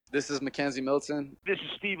This is Mackenzie Milton. This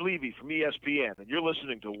is Steve Levy from ESPN, and you're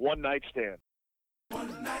listening to One Night Stand. One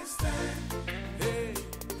night stand, hey,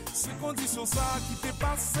 c'est condition ça qui t'est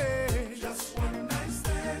passé. Just one night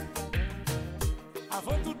stand,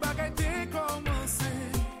 avant toute bagaille t'est commencé.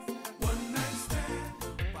 One night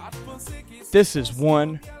stand, pas de penser qui. This is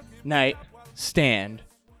One Night Stand,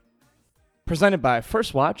 presented by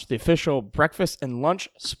First Watch, the official breakfast and lunch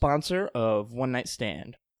sponsor of One Night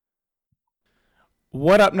Stand.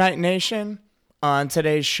 What up, Night Nation? On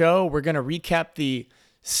today's show, we're going to recap the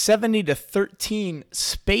 70-13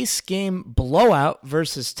 Space Game blowout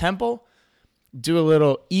versus Temple, do a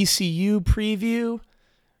little ECU preview.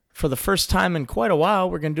 For the first time in quite a while,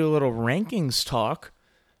 we're going to do a little rankings talk.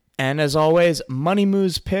 And as always, Money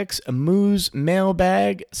Moose picks, a Moose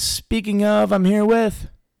mailbag. Speaking of, I'm here with...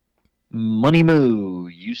 Money Moo,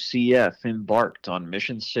 UCF embarked on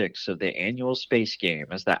Mission 6 of the annual space game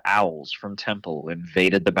as the Owls from Temple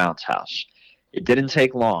invaded the bounce house. It didn't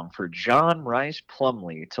take long for John Rice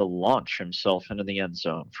Plumlee to launch himself into the end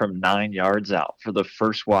zone from 9 yards out for the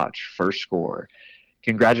First Watch first score.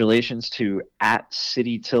 Congratulations to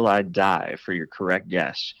 @CityTillIDie for your correct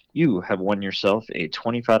guess. You have won yourself a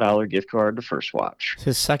 $25 gift card to First Watch.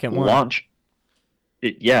 His second one.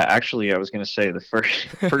 Actually, I was going to say the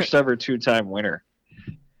first ever two-time winner.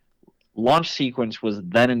 Launch sequence was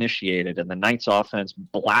then initiated, and the Knights offense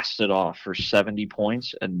blasted off for 70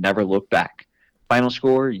 points and never looked back. Final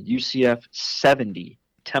score, UCF 70,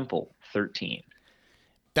 Temple 13.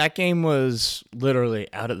 That game was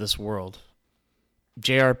literally out of this world.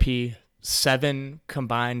 JRP, 7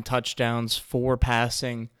 combined touchdowns, 4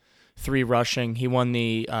 passing, 3 rushing. He won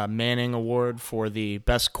the Manning Award for the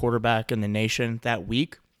best quarterback in the nation that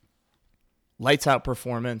week. Lights out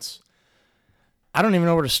performance. I don't even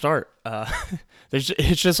know where to start.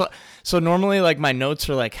 It's just so normally like my notes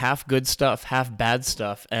are like half good stuff, half bad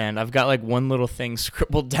stuff, and I've got like one little thing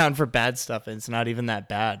scribbled down for bad stuff, and it's not even that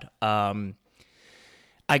bad. I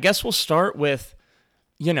guess we'll start with,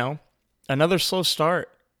 another slow start.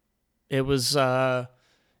 It was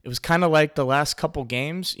kind of like the last couple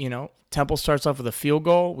games. Temple starts off with a field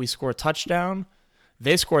goal. We score a touchdown.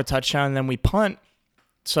 They score a touchdown, and then we punt.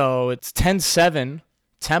 So it's 10-7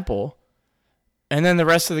 Temple. And then the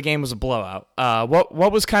rest of the game was a blowout.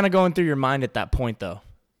 What was kind of going through your mind at that point, though?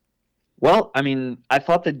 Well, I mean, I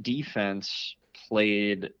thought the defense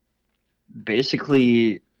played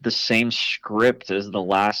basically the same script as the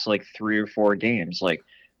last, 3 or 4 games.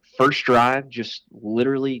 First drive, just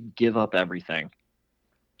literally give up everything.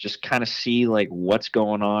 Just kind of see, what's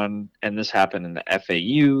going on. And this happened in the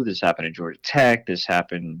FAU. This happened in Georgia Tech. This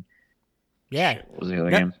happened... Yeah. What was the other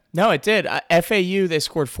game? No, it did. FAU, they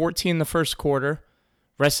scored 14 in the first quarter.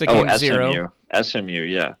 Rest of the game, 0. SMU,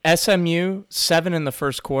 yeah. SMU, 7 in the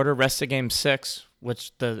first quarter. Rest of the game, 6,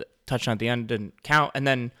 which the touchdown at the end didn't count. And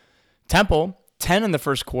then Temple, 10 in the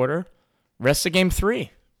first quarter. Rest of the game,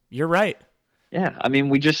 3. You're right. Yeah, I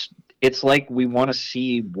mean, it's like we want to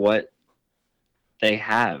see what they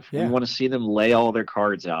have. Yeah. We want to see them lay all their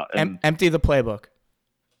cards out. And empty the playbook.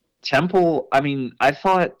 Temple, I mean, I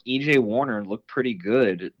thought E.J. Warner looked pretty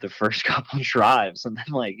good the first couple of drives, and then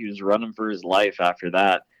he was running for his life after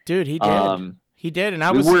that. Dude, he did. He did, and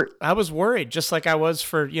I was worried, just like I was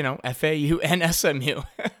for FAU and SMU.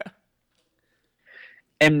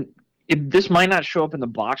 And this might not show up in the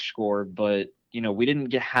box score, but we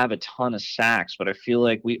didn't have a ton of sacks, but I feel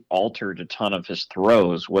like we altered a ton of his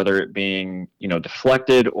throws, whether it being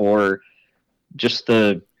deflected or just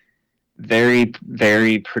the very,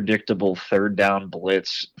 very predictable third down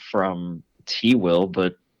blitz from T-Will,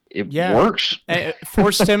 but it works. It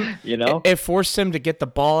forced him, It forced him to get the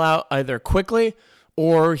ball out either quickly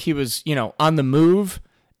or he was, on the move,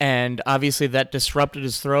 and obviously that disrupted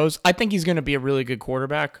his throws. I think he's going to be a really good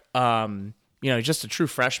quarterback. He's just a true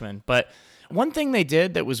freshman. But one thing they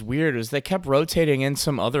did that was weird was they kept rotating in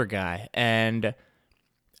some other guy, and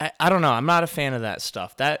I don't know. I'm not a fan of that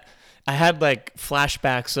stuff. That I had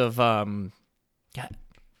flashbacks of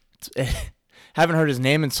haven't heard his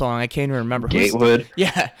name in so long. I can't even remember. Gatewood.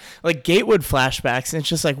 Gatewood flashbacks, and it's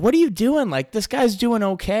just what are you doing? This guy's doing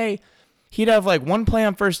okay. He'd have one play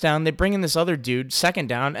on first down. They bring in this other dude, second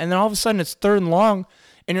down, and then all of a sudden it's third and long,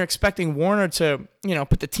 and you're expecting Warner to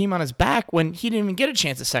put the team on his back when he didn't even get a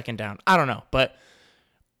chance at second down. I don't know, but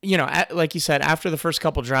like you said, after the first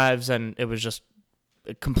couple drives, and it was just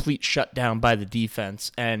a complete shutdown by the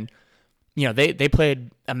defense, and they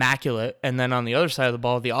played immaculate, and then on the other side of the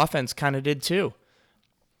ball, the offense kind of did too.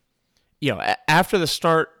 After the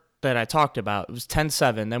start that I talked about, it was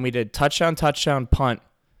 10-7. Then we did touchdown, punt,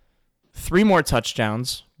 3 more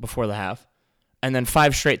touchdowns before the half, and then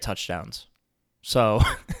 5 straight touchdowns. So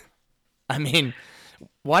I mean,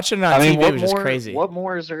 watching it on TV was just crazy. What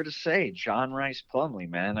more is there to say? John Rice Plumlee,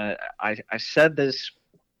 man. I said this.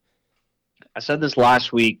 I said this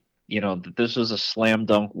last week. That this was a slam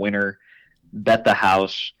dunk winner. Bet the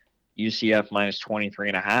house. UCF minus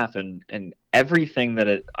 23.5, and everything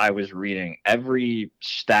that I was reading, every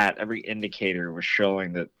stat, every indicator was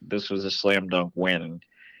showing that this was a slam dunk win.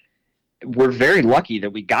 And we're very lucky that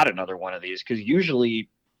we got another one of these, because usually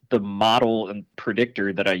the model and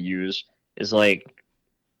predictor that I use is like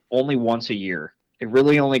only once a year. It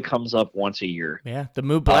really only comes up once a year. Yeah, the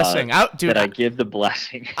Moo blessing. I give the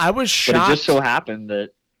blessing. I was shocked. But it just so happened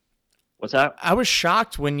that. What's that? I was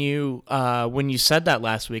shocked when you said that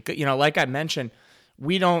last week. Like I mentioned,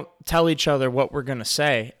 we don't tell each other what we're going to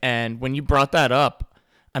say. And when you brought that up,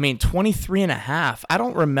 23.5, I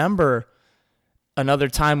don't remember another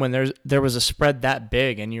time when there was a spread that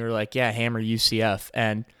big and you were like, yeah, hammer UCF.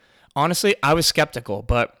 And honestly, I was skeptical,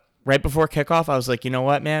 but right before kickoff, I was like, you know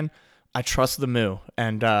what, man, I trust the Moo.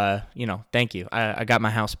 And, thank you. I got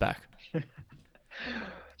my house back.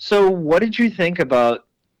 So what did you think about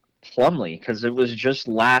Plumlee? Because it was just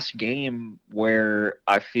last game where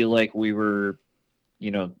I feel like we were,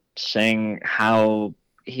 saying how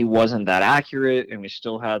he wasn't that accurate, and we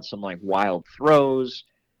still had some like wild throws.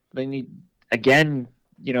 Then again,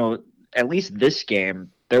 at least this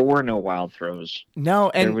game there were no wild throws.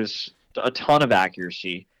 No, and there was a ton of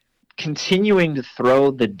accuracy. Continuing to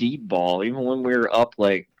throw the deep ball, even when we were up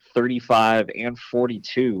like 35 and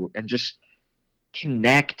 42, and just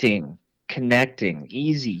connecting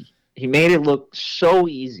easy. He made it look so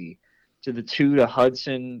easy to the two to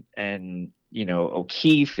Hudson and,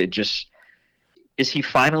 O'Keefe. It just, is he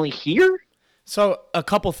finally here? So a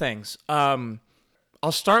couple things. I'll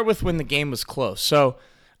start with when the game was close. So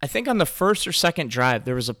I think on the first or second drive,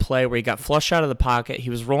 there was a play where he got flushed out of the pocket. He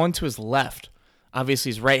was rolling to his left. Obviously,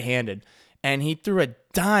 he's right-handed. And he threw a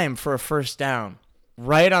dime for a first down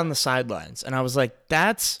right on the sidelines. And I was like,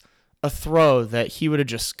 that's a throw that he would have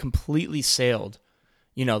just completely sailed,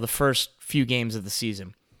 the first few games of the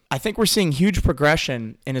season. I think we're seeing huge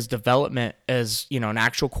progression in his development as, an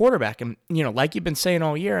actual quarterback. And, like you've been saying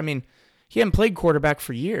all year, he hadn't played quarterback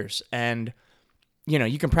for years. And,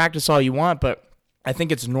 you can practice all you want, but I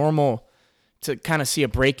think it's normal to kind of see a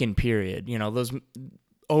break-in period. Those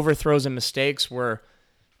overthrows and mistakes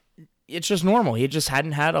it's just normal. He just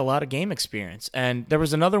hadn't had a lot of game experience. And there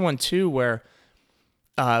was another one, too, where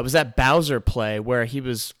it was that Bowser play where he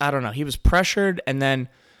was pressured, and then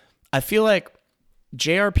I feel like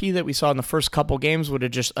JRP that we saw in the first couple games would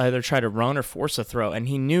have just either tried to run or force a throw, and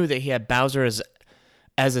he knew that he had Bowser as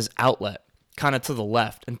his outlet, kind of to the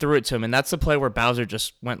left, and threw it to him, and that's the play where Bowser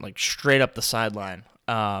just went like straight up the sideline.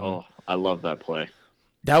 I love that play.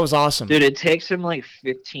 That was awesome. Dude, it takes him like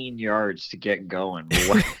 15 yards to get going.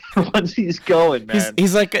 Once he's going, man.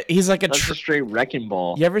 He's like a That's a straight wrecking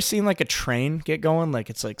ball. You ever seen like a train get going?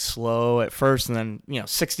 Like it's like slow at first and then,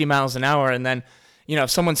 60 miles an hour. And then,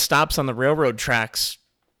 if someone stops on the railroad tracks,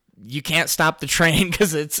 you can't stop the train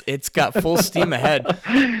because it's got full steam ahead.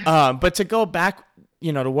 But to go back,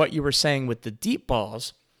 to what you were saying with the deep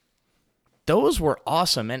balls, those were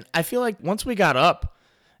awesome. And I feel like once we got up,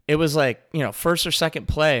 it was like, first or second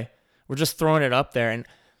play, we're just throwing it up there. And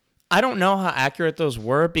I don't know how accurate those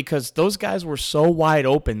were because those guys were so wide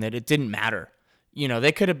open that it didn't matter.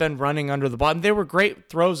 They could have been running under the ball. And they were great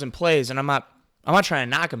throws and plays, and I'm not trying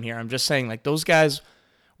to knock them here. I'm just saying, like, those guys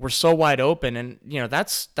were so wide open. And,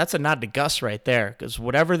 that's a nod to Gus right there because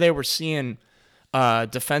whatever they were seeing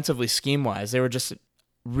defensively scheme-wise, they were just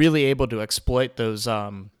really able to exploit those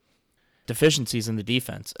deficiencies in the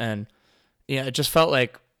defense. And, it just felt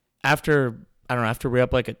like after we were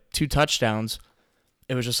up like 2 touchdowns,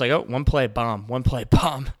 it was just like, oh, one play bomb. And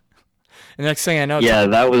the next thing I know,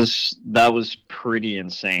 that was pretty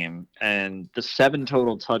insane. And the 7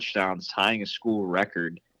 total touchdowns, tying a school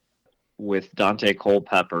record, with Dante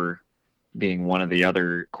Culpepper being one of the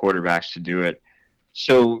other quarterbacks to do it.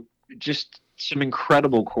 So just some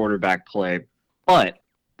incredible quarterback play. But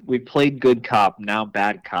we played good cop, now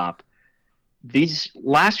bad cop. These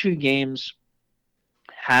last few games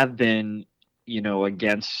have been,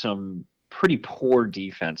 against some pretty poor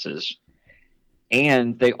defenses.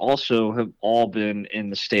 And they also have all been in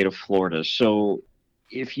the state of Florida. So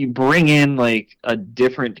if you bring in like a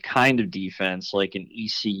different kind of defense, like an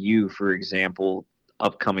ECU, for example,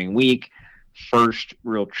 upcoming week, first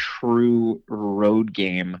real true road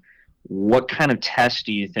game, what kind of test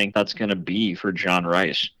do you think that's going to be for John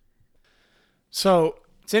Rice? So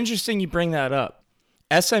it's interesting you bring that up.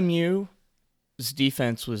 SMU's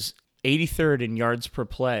defense was 83rd in yards per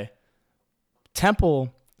play.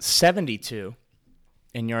 Temple, 72.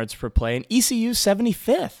 in yards per play, and ECU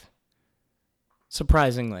 75th.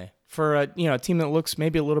 Surprisingly, for a team that looks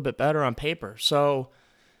maybe a little bit better on paper. So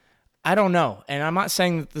I don't know, and I'm not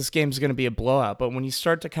saying that this game's going to be a blowout, but when you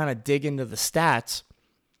start to kind of dig into the stats,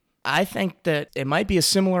 I think that it might be a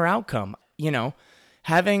similar outcome.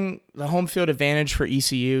 Having the home field advantage for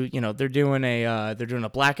ECU, they're doing a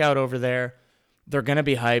blackout over there. They're going to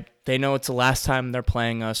be hyped. They know it's the last time they're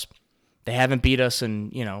playing us. They haven't beat us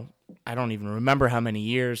in, I don't even remember how many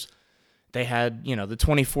years. They had, the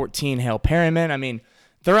 2014 Hail Perryman. I mean,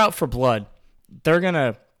 they're out for blood. They're going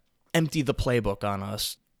to empty the playbook on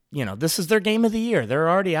us. This is their game of the year. They're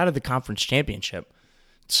already out of the conference championship.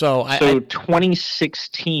 So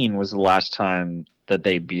 2016 was the last time that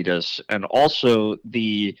they beat us. And also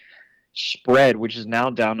the spread, which is now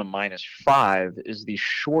down to -5, is the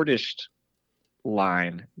shortest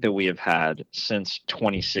line that we have had since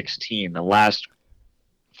 2016. The last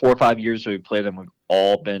 4 or 5 years that we played them have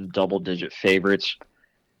all been double-digit favorites.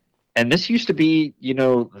 And this used to be,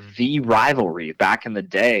 the rivalry back in the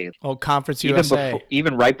day. Oh, Conference USA.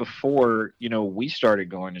 Even right before, we started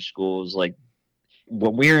going to schools. Like,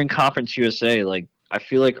 when we were in Conference USA, like, I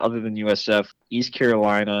feel like other than USF, East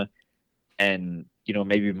Carolina and,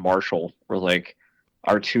 maybe Marshall were, like,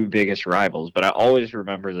 our two biggest rivals. But I always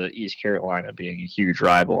remember the East Carolina being a huge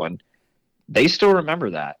rival, and they still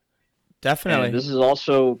remember that. Definitely. And this is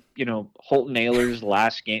also, Holton Ayler's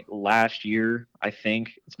last year, I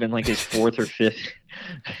think. It's been like his fourth or fifth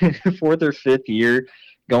year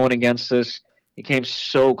going against us. He came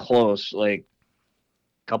so close, like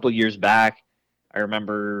a couple of years back. I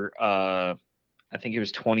remember, I think it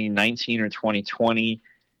was 2019 or 2020.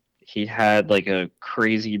 He had like a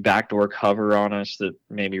crazy backdoor cover on us that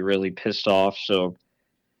made me really pissed off. So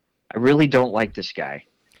I really don't like this guy.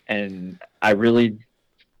 And I really...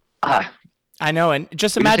 I know, and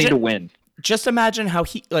just we imagine need to win. Just imagine how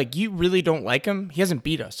you really don't like him. He hasn't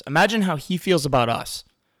beat us. Imagine how he feels about us.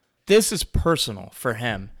 This is personal for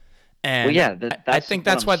him, and I think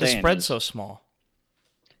that's why the spread's so small.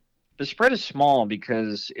 The spread is small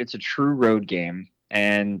because it's a true road game,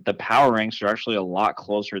 and the power ranks are actually a lot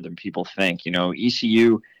closer than people think.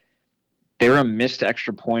 ECU. They're a missed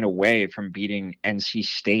extra point away from beating NC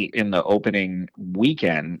State in the opening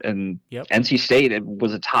weekend. And NC State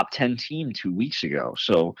was a top 10 team 2 weeks ago.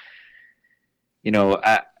 So,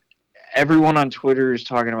 everyone on Twitter is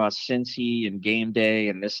talking about Cincy and game day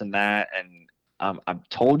and this and that. And I've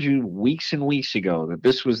told you weeks and weeks ago that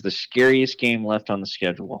this was the scariest game left on the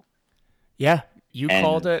schedule. Yeah, you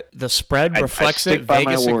called it. The spread reflects it.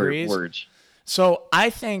 Vegas agrees. Words. So I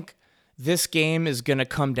think this game is going to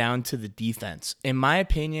come down to the defense. In my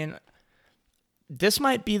opinion, this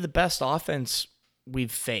might be the best offense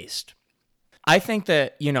we've faced. I think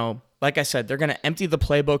that, like I said, they're going to empty the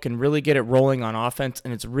playbook and really get it rolling on offense,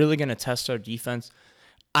 and it's really going to test our defense.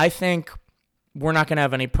 I think we're not going to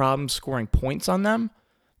have any problems scoring points on them.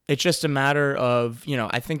 It's just a matter of,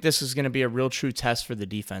 I think this is going to be a real true test for the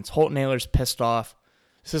defense. Holton Ayler's pissed off.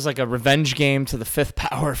 This is like a revenge game to the fifth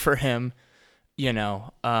power for him.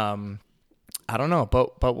 I don't know,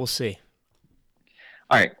 but we'll see.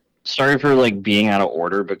 All right. Sorry for being out of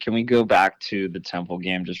order, but can we go back to the Temple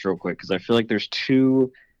game just real quick? Because I feel like there's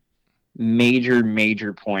two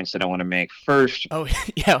major points that I want to make. First. Oh,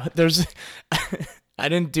 yeah. I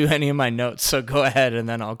didn't do any of my notes, so go ahead and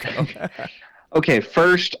then I'll go. Okay.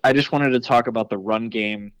 First, I just wanted to talk about the run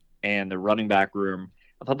game and the running back room.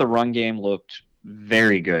 I thought the run game looked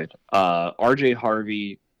very good. RJ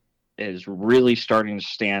Harvey is really starting to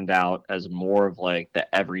stand out as more of the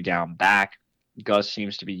every down back. Gus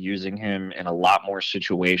seems to be using him in a lot more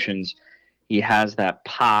situations. He has that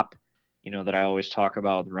pop, that I always talk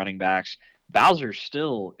about with running backs. Bowser's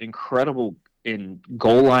still incredible in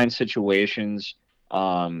goal line situations.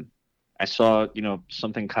 I saw,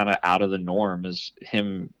 something kind of out of the norm as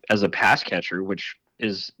him as a pass catcher, which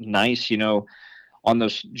is nice, on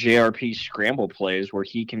those JRP scramble plays where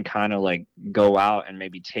he can kind of go out and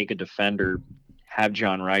maybe take a defender, have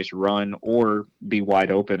John Rice run, or be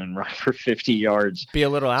wide open and run for 50 yards. Be a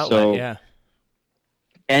little outlet, yeah.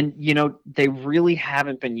 And, they really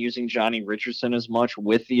haven't been using Johnny Richardson as much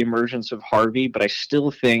with the emergence of Harvey, but I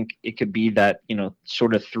still think it could be that,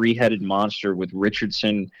 sort of three-headed monster with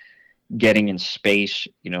Richardson getting in space,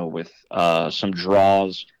 with some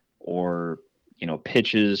draws or,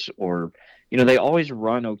 pitches or – they always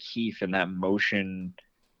run O'Keefe in that motion,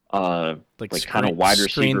 kind of wide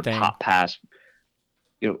receiver pop pass.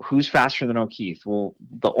 Who's faster than O'Keefe? Well,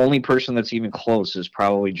 the only person that's even close is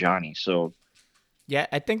probably Johnny. So, yeah,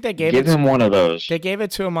 I think they gave him one of those. They gave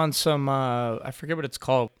it to him on some, I forget what it's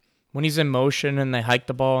called, when he's in motion and they hike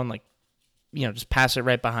the ball and just pass it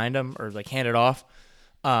right behind him or like hand it off.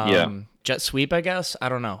 Jet sweep, I guess. I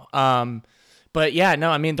don't know. But yeah,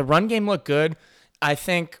 no, I mean, the run game looked good. I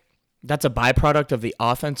think that's a byproduct of the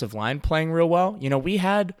offensive line playing real well. We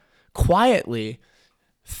had quietly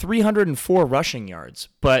 304 rushing yards,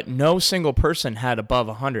 but no single person had above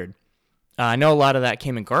 100. I know a lot of that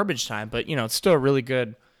came in garbage time, but, it's still a really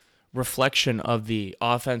good reflection of the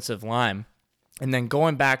offensive line. And then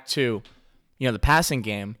going back to, the passing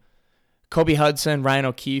game, Kobe Hudson, Ryan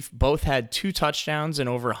O'Keefe both had 2 touchdowns and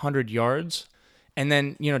over 100 yards. And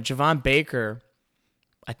then, Javon Baker,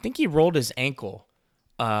 I think he rolled his ankle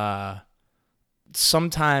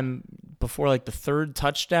sometime before like the 3rd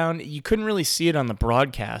touchdown. You couldn't really see it on the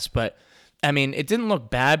broadcast, but I mean, it didn't look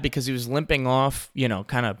bad because he was limping off,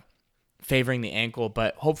 kind of favoring the ankle,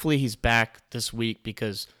 but hopefully he's back this week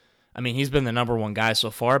because, I mean, he's been the number 1 guy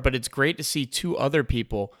so far, but it's great to see 2 other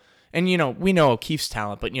people. And, we know O'Keefe's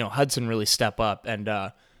talent, but, Hudson really step up. And,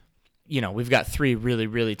 we've got 3 really,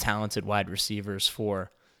 really talented wide receivers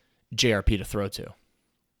for JRP to throw to.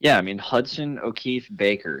 Yeah, I mean, Hudson, O'Keefe,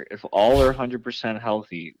 Baker, if all are 100%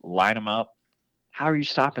 healthy, line them up. How are you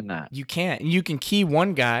stopping that? You can't. And you can key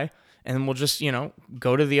one guy, and then we'll just,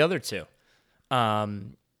 go to the other 2.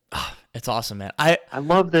 It's awesome, man. I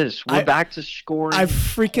love this. We're back to scoring. I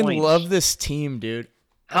freaking points. love this team, dude.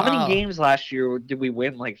 How many games last year did we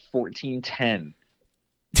win? Like 14-10.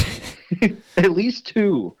 At least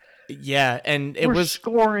 2. Yeah, and We're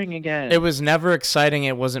scoring again. It was never exciting.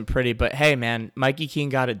 It wasn't pretty, but hey, man, Mikey Keene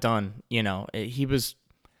got it done. He was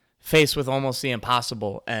faced with almost the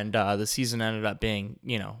impossible, and the season ended up being,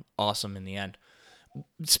 awesome in the end.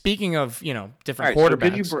 Speaking of, different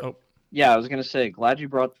quarterbacks. Yeah, I was gonna say, glad you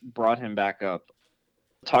brought him back up.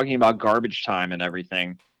 Talking about garbage time and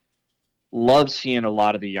everything. Love seeing a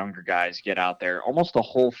lot of the younger guys get out there, almost the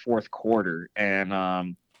whole 4th quarter,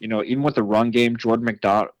 and even with the run game,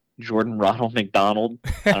 Jordan Ronald McDonald.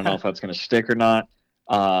 I don't know if that's going to stick or not.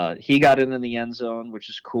 He got in the end zone, which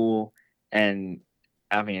is cool. And,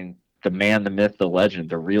 I mean, the man, the myth, the legend,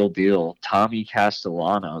 the real deal, Tommy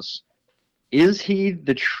Castellanos. Is he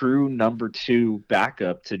the true number 2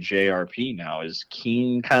 backup to JRP now? Is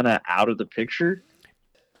Keene kind of out of the picture?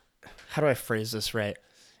 How do I phrase this right?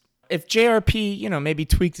 If JRP, maybe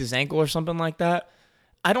tweaked his ankle or something like that,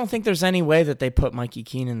 I don't think there's any way that they put Mikey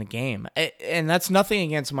Keene in the game. And that's nothing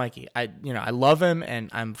against Mikey. I love him, and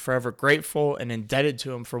I'm forever grateful and indebted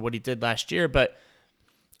to him for what he did last year, but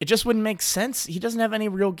it just wouldn't make sense. He doesn't have any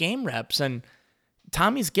real game reps, and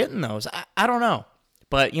Tommy's getting those. I don't know.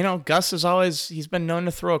 But, Gus he's been known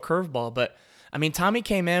to throw a curveball, but, I mean, Tommy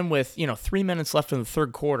came in with, 3 minutes left in the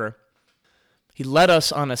 3rd quarter. He led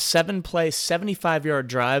us on a 7-play, 75-yard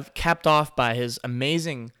drive, capped off by his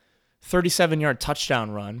amazing 37-yard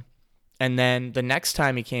touchdown run. And then the next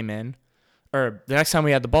time he came in, or the next time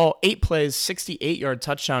we had the ball, 8 plays, 68-yard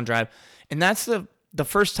touchdown drive. And that's the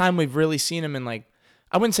first time we've really seen him in, like,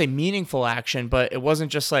 I wouldn't say meaningful action, but it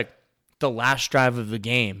wasn't just like the last drive of the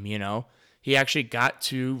game, He actually got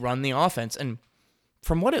to run the offense. And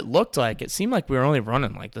from what it looked like, it seemed like we were only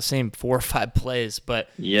running like the same 4 or 5 plays, but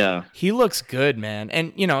yeah, he looks good, man.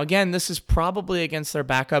 And, again, this is probably against their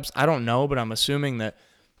backups. I don't know, but I'm assuming that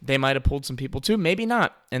they might have pulled some people too. Maybe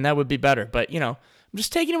not, and that would be better. But, I'm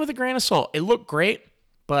just taking it with a grain of salt. It looked great,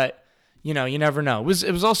 but, you never know.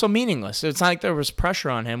 It was also meaningless. It's not like there was pressure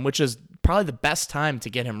on him, which is probably the best time to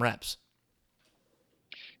get him reps.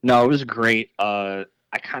 No, it was great. I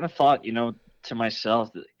kind of thought, to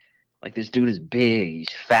myself, that, like, this dude is big, he's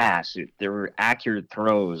fast. There were accurate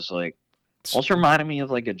throws. Like, also reminded me of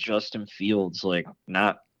like a Justin Fields, like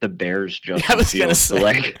not the Bears Justin I was Fields, gonna say,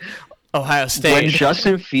 like Ohio State. When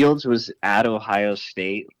Justin Fields was at Ohio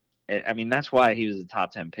State, I mean, that's why he was a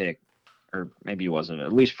top 10 pick, or maybe he wasn't,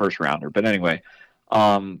 at least first rounder. But anyway,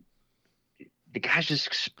 the guy's just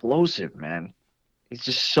explosive, man. He's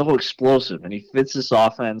just so explosive, and he fits this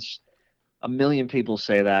offense. A million people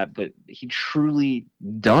say that, but he truly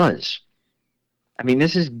does. I mean,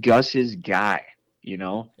 this is Gus's guy,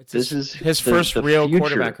 This is his first real future.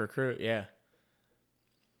 Quarterback recruit, yeah.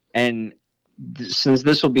 And since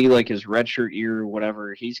this will be like his redshirt year or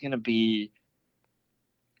whatever, he's going to be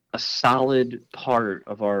a solid part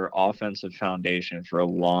of our offensive foundation for a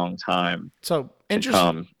long time. So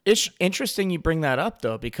interesting you bring that up,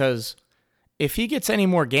 though, because if he gets any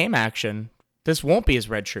more game action, this won't be his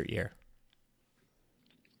redshirt year.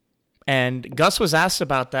 And Gus was asked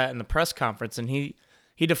about that in the press conference, and he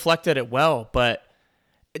deflected it well, but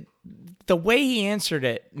the way he answered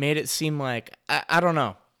it made it seem like, I don't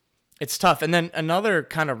know. It's tough. And then another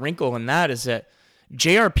kind of wrinkle in that is that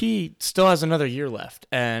JRP still has another year left.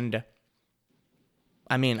 And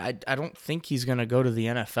I mean, I don't think he's going to go to the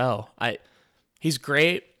NFL. He's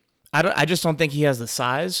great. I just don't think he has the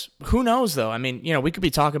size. Who knows though? I mean, we could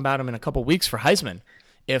be talking about him in a couple weeks for Heisman.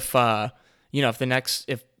 If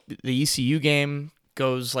if the ECU game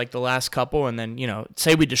goes like the last couple, and then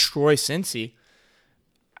say we destroy Cincy,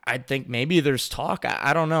 I think maybe there's talk.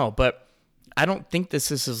 I don't know, but I don't think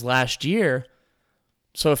this is his last year.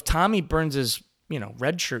 So if Tommy burns his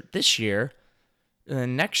red shirt this year,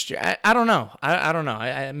 then next year, I don't know. I don't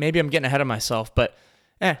know. Maybe I'm getting ahead of myself, but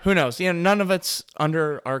who knows? None of it's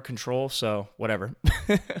under our control, so whatever.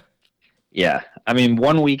 Yeah, I mean,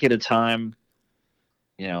 1 week at a time.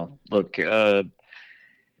 Look,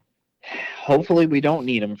 hopefully we don't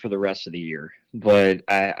need him for the rest of the year. But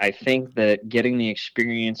I think that getting the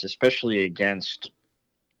experience, especially against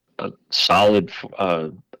a solid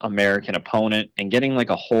American opponent, and getting like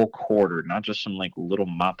a whole quarter, not just some like little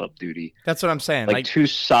mop-up duty. That's what I'm saying. Like 2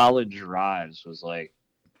 solid drives was like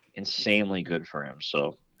insanely good for him.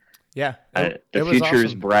 So yeah, the it was future awesome.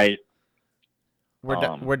 is bright.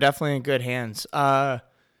 We're definitely in good hands.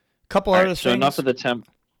 Couple All other right, so things. enough of the temp.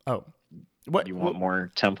 Oh, what You want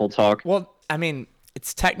more Temple talk? Well, I mean,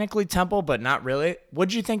 it's technically Temple, but not really.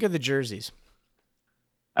 What'd you think of the jerseys?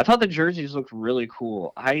 I thought the jerseys looked really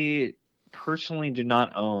cool. I personally do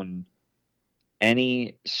not own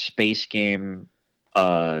any Space Game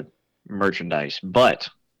merchandise, but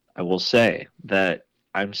I will say that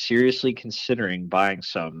I'm seriously considering buying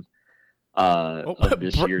some of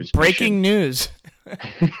this year's breaking news.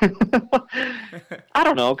 I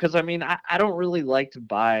don't know, because I mean, I don't really like to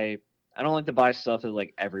buy. I don't like to buy stuff that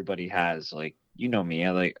like everybody has. Like, you know me,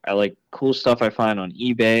 I like cool stuff I find on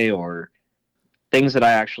eBay, or things that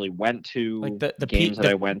I actually went to, Like the games that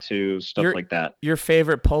I went to, stuff like that. Your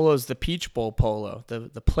favorite polo is the Peach Bowl polo,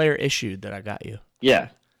 the player issued that I got you. Yeah,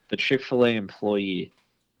 the Chick-fil-A employee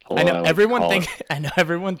polo. I know everyone thinks.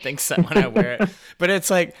 everyone thinks that when I wear it, but it's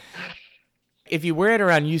like, if you wear it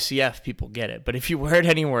around UCF, people get it. But if you wear it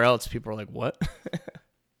anywhere else, people are like, "What?"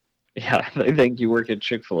 Yeah, they think you work at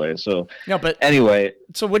Chick-fil-A. So no, but anyway,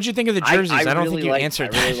 so what'd you think of the jerseys? I don't think you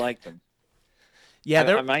answered I really that. liked them. Yeah,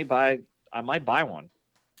 I might buy one.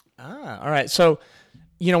 All right. So,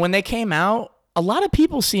 when they came out, a lot of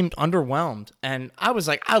people seemed underwhelmed, and I was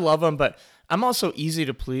like, I love them, but I'm also easy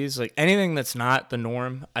to please. Like, anything that's not the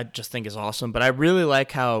norm, I just think is awesome. But I really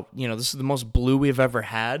like how this is the most blue we've ever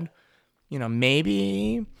had.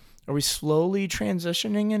 Maybe are we slowly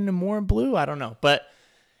transitioning into more blue? I don't know. But,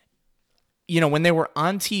 when they were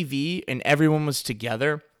on TV and everyone was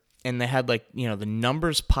together and they had like, the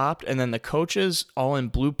numbers popped and then the coaches all in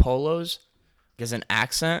blue polos as an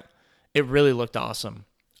accent, it really looked awesome.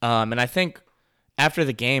 And I think after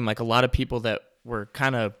the game, like a lot of people that were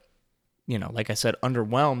kind of, like I said,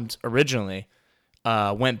 underwhelmed originally,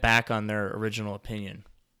 went back on their original opinion.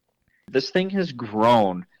 This thing has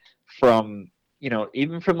grown from,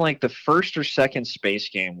 even from like the first or second Space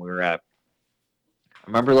Game we were at. I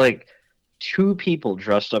remember like 2 people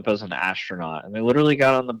dressed up as an astronaut, and they literally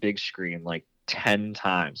got on the big screen like 10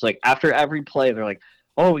 times. Like after every play, they're like,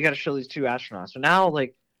 "Oh, we got to show these 2 astronauts." So now,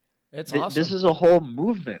 like, it's awesome. This is a whole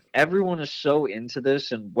movement. Everyone is so into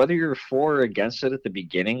this, and whether you're for or against it at the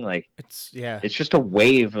beginning, like, it's just a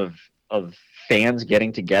wave of fans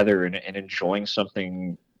getting together and enjoying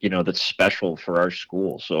something, that's special for our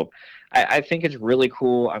school. So I think it's really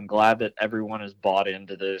cool. I'm glad that everyone has bought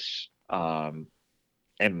into this.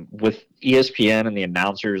 And with ESPN and the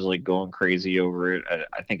announcers like going crazy over it,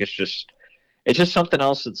 I think it's just something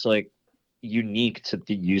else that's like unique to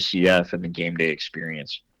the UCF and the game day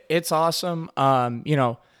experience. It's awesome. Louis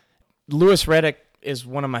Riddick is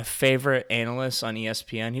one of my favorite analysts on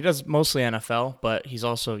ESPN. He does mostly NFL, but he's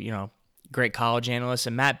also, great college analyst.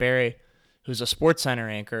 And Matt Berry, who's a SportsCenter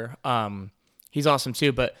anchor, he's awesome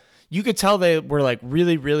too. But you could tell they were like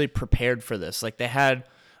really, really prepared for this. Like they had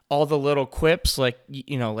all the little quips, like,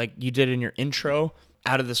 like you did in your intro,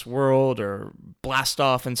 out of this world or blast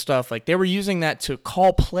off and stuff. Like they were using that to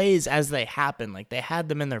call plays as they happen. Like they had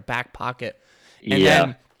them in their back pocket. And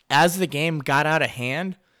then as the game got out of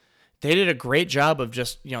hand, they did a great job of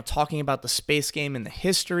just, talking about the Space Game and the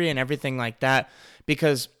history and everything like that.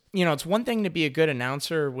 Because, it's one thing to be a good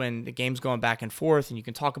announcer when the game's going back and forth and you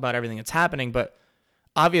can talk about everything that's happening. But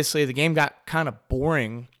obviously the game got kind of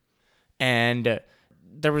boring and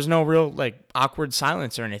there was no real like awkward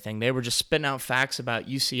silence or anything. They were just spitting out facts about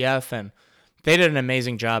UCF and they did an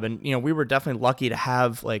amazing job. And, we were definitely lucky to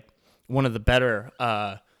have like one of the better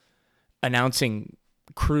announcing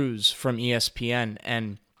crews from ESPN.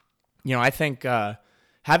 And, I think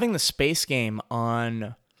having the Space Game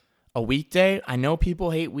on a weekday, I know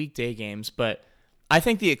people hate weekday games, but I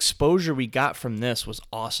think the exposure we got from this was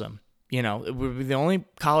awesome. You know, it would be the only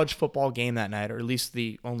college football game that night, or at least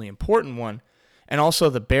the only important one. And also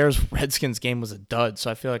the Bears-Redskins game was a dud, so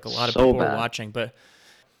I feel like a lot of people were watching. But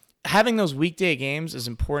having those weekday games is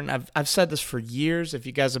important. I've said this for years, if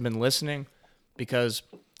you guys have been listening, because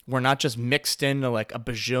we're not just mixed into like a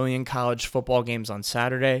bajillion college football games on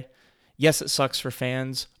Saturday. Yes, it sucks for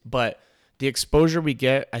fans, but the exposure we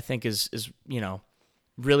get, I think, is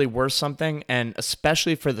really worth something, and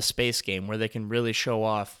especially for the space game where they can really show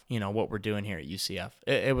off, what we're doing here at UCF.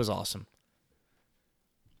 It was awesome.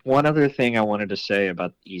 One other thing I wanted to say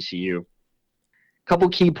about ECU. A couple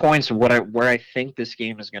key points of where I think this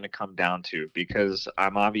game is going to come down to, because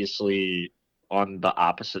I'm obviously on the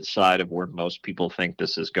opposite side of where most people think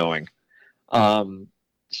this is going.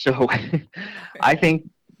 So I think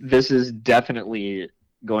this is definitely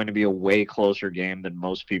going to be a way closer game than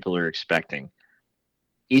most people are expecting.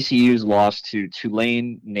 ECU's lost to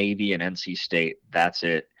Tulane, Navy, and NC State. That's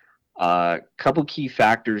it. Couple key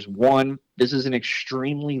factors. One, this is an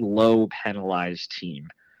extremely low penalized team.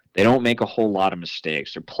 They don't make a whole lot of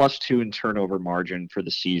mistakes. They're +2 in turnover margin for the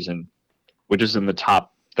season, which is in the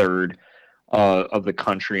top third of the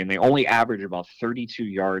country, and they only average about 32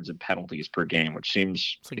 yards of penalties per game, which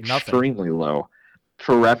seems extremely low.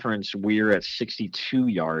 For reference, we're at 62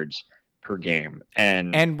 yards per game.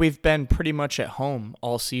 And we've been pretty much at home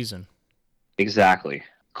all season. Exactly.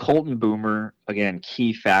 Colton Boomer, again,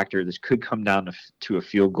 key factor. This could come down to a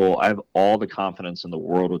field goal. I have all the confidence in the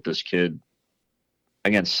world with this kid.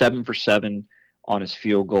 Again, 7 for 7 on his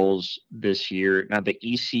field goals this year. Now, the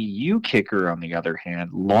ECU kicker, on the other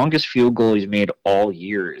hand, longest field goal he's made all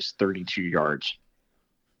year is 32 yards.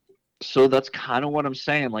 So that's kind of what I'm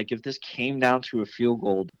saying. Like, if this came down to a field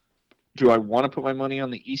goal, do I want to put my money on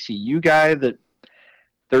the ECU guy that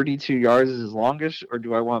 32 yards is his longest, or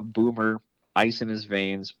do I want Boomer, ice in his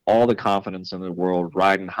veins, all the confidence in the world,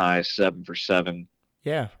 riding high, 7 for 7?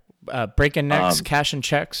 Yeah. Breaking necks, cashing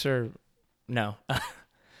checks, or no?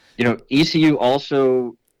 ECU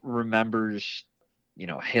also remembers,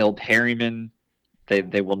 Hale Perryman.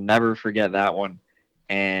 They will never forget that one.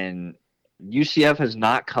 And UCF has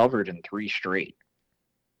not covered in 3 straight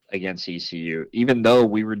against ECU, even though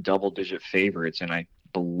we were double-digit favorites, and I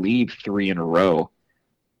believe 3 in a row.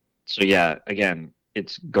 So, yeah, again,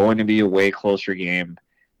 it's going to be a way closer game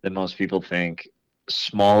than most people think.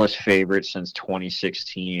 Smallest favorite since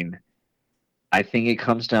 2016. I think it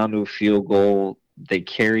comes down to a field goal. They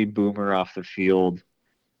carry Boomer off the field.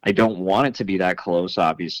 I don't want it to be that close,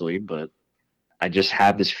 obviously, but I just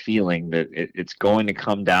have this feeling that it's going to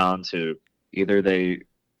come down to either they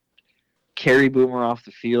carry Boomer off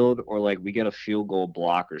the field or like we get a field goal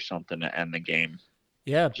block or something to end the game.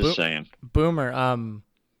 Yeah, just saying. Boomer,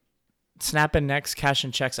 snapping necks,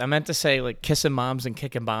 cashing checks. I meant to say like kissing moms and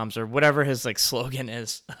kicking bombs or whatever his like slogan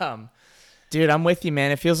is. Dude, I'm with you,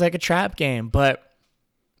 man. It feels like a trap game, but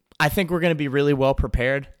I think we're going to be really well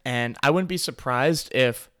prepared, and I wouldn't be surprised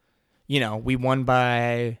if, we won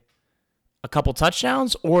by a couple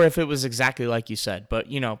touchdowns, or if it was exactly like you said. But,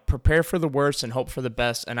 prepare for the worst and hope for the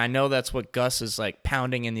best, and I know that's what Gus is like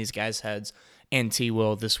pounding in these guys' heads, and T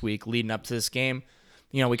will this week leading up to this game.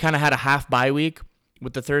 We kind of had a half bye week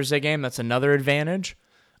with the Thursday game. That's another advantage.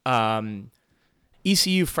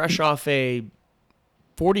 ECU fresh off a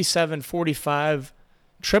 47-45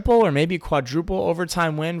 triple or maybe quadruple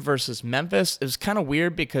overtime win versus Memphis. It was kind of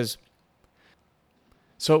weird because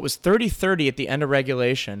it was 30-30 at the end of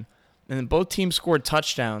regulation, and then both teams scored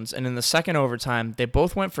touchdowns, and in the second overtime, they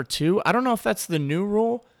both went for 2. I don't know if that's the new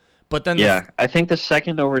rule, but then... Yeah, I think the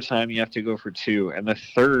second overtime you have to go for 2, and the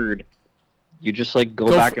third... You just go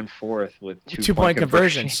back and forth with 2-point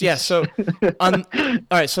conversions. Yeah, so all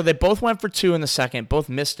right, so they both went for 2 in the second, both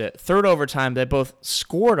missed it. Third overtime, they both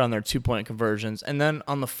scored on their 2-point conversions, and then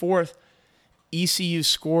on the fourth, ECU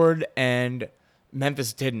scored and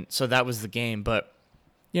Memphis didn't. So that was the game. But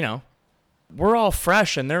we're all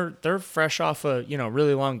fresh, and they're fresh off a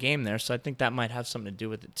really long game there. So I think that might have something to do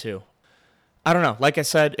with it too. I don't know. Like I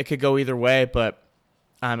said, it could go either way, but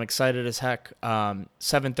I'm excited as heck.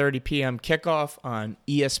 7:30 p.m. kickoff on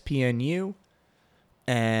ESPNU.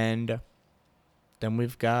 And then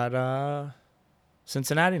we've got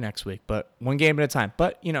Cincinnati next week. But one game at a time.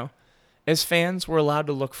 But, as fans, we're allowed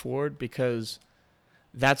to look forward because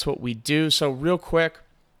that's what we do. So real quick,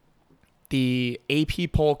 the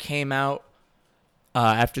AP poll came out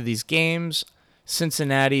after these games.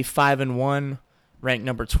 Cincinnati 5-1, ranked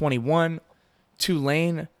number 21.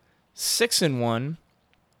 Tulane 6-1.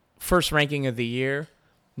 First ranking of the year,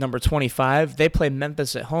 number 25. They play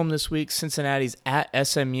Memphis at home this week. Cincinnati's at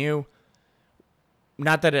SMU.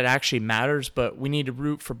 not that it actually matters, but we need to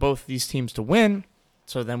root for both these teams to win.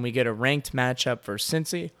 So then we get a ranked matchup for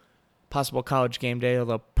Cincy. Possible college game day,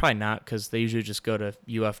 although probably not because they usually just go to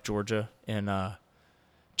UF Georgia in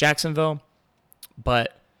Jacksonville.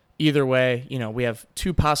 But either way, we have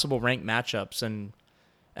two possible ranked matchups. And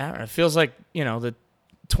I don't know, it feels like, the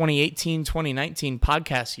 2018, 2019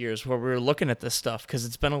 podcast years where we were looking at this stuff because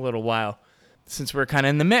it's been a little while since we're kind of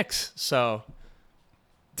in the mix. So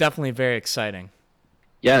definitely very exciting.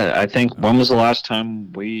 Yeah, I think when was the last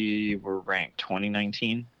time we were ranked?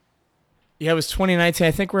 2019? Yeah, it was 2019.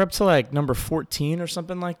 I think we're up to like number 14 or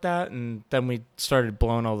something like that. And then we started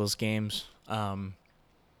blowing all those games.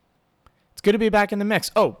 It's good to be back in the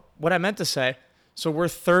mix. Oh, what I meant to say. So we're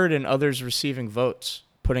third in others receiving votes,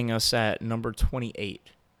 putting us at number 28.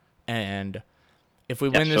 And if we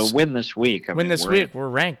win this week, we're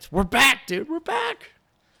ranked. We're back, dude. We're back.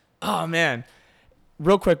 Oh, man.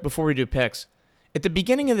 Real quick before we do picks. At the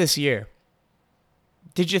beginning of this year,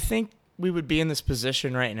 did you think we would be in this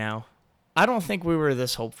position right now? I don't think we were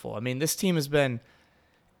this hopeful. I mean, this team has been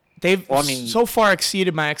so far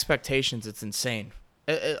exceeded my expectations. It's insane,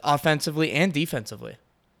 offensively and defensively.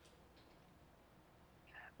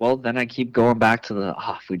 Well, then I keep going back to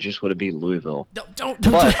if we just would have beat Louisville. Don't.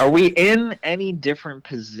 But are we in any different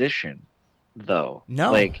position, though?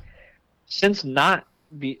 No. Like, since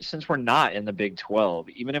we're not in the Big 12,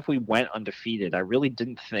 even if we went undefeated,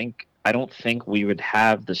 I don't think we would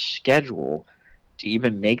have the schedule to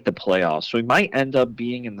even make the playoffs. So we might end up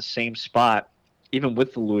being in the same spot, even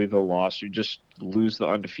with the Louisville loss. We just lose the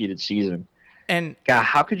undefeated season. And God,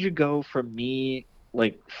 how could you go from me,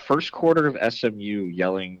 like, first quarter of SMU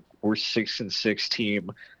yelling, we're 6-6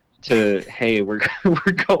 team, to, hey, we're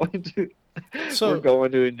going to... we're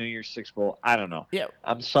going to a New Year's Six Bowl. I don't know. Yeah.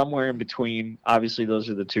 I'm somewhere in between. Obviously, those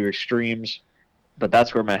are the two extremes, but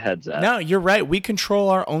that's where my head's at. No, you're right. We control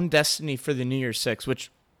our own destiny for the New Year's Six,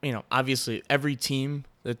 which, obviously every team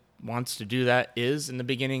that wants to do that is in the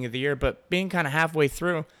beginning of the year. But being kind of halfway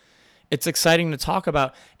through, it's exciting to talk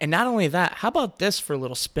about. And not only that, how about this for a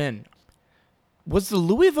little spin? Was the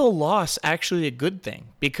Louisville loss actually a good thing?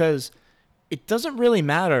 Because it doesn't really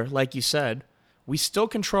matter, like you said. We still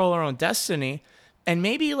control our own destiny, and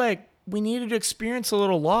maybe we needed to experience a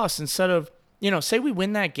little loss instead of, say we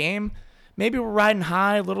win that game, maybe we're riding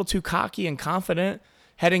high, a little too cocky and confident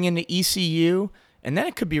heading into ECU, and then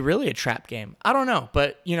it could be really a trap game. I don't know,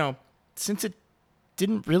 but, since it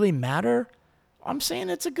didn't really matter, I'm saying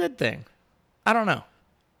it's a good thing. I don't know.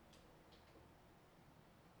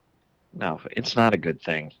 No, it's not a good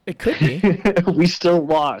thing. It could be. We still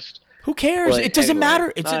lost. Who cares? But it doesn't anyway,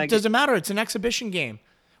 matter. It doesn't matter. It's an exhibition game.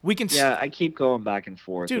 We can. Yeah, I keep going back and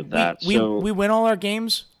forth dude, with that. We win all our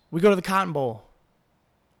games. We go to the Cotton Bowl.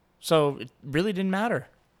 So it really didn't matter.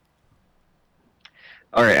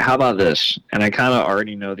 All right, how about this? And I kind of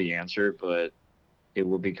already know the answer, but it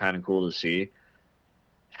would be kind of cool to see.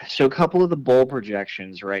 So a couple of the bowl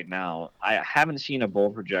projections right now, I haven't seen a bowl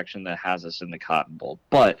projection that has us in the Cotton Bowl.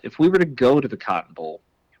 But if we were to go to the Cotton Bowl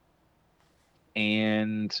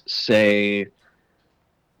and say,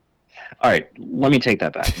 all right, let me take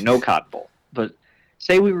that back. No Cotton Bowl. But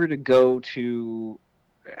say we were to go to,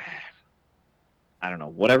 I don't know,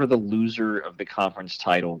 whatever the loser of the conference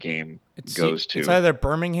title game goes to. It's either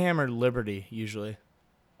Birmingham or Liberty, usually.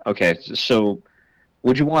 Okay, so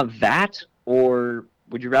would you want that, or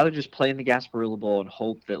would you rather just play in the Gasparilla Bowl and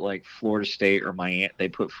hope that Florida State or they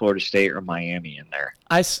put Florida State or Miami in there?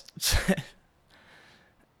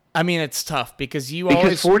 I mean, it's tough because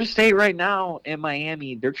Florida State right now and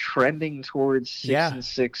Miami, they're trending towards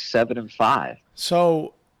 6-6, 7-5.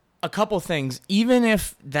 So a couple things. Even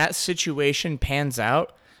if that situation pans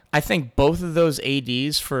out, I think both of those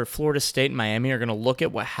ADs for Florida State and Miami are going to look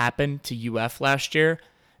at what happened to UF last year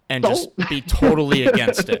and just be totally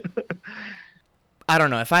against it. I don't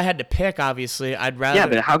know. If I had to pick, obviously, I'd rather... Yeah,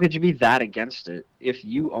 but how could you be that against it? If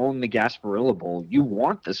you own the Gasparilla Bowl, you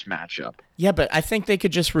want this matchup. Yeah, but I think they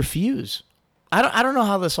could just refuse. I don't know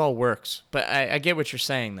how this all works, but I get what you're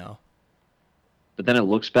saying, though. But then it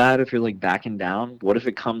looks bad if you're, backing down. What if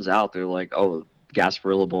it comes out, they're like, oh,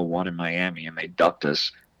 Gasparilla Bowl won in Miami, and they ducked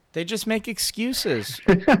us? They just make excuses.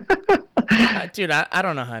 Dude, I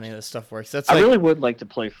don't know how any of this stuff works. I really would like to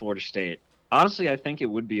play Florida State. Honestly, I think it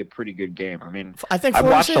would be a pretty good game. I mean, I think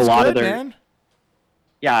Florida State's good, man.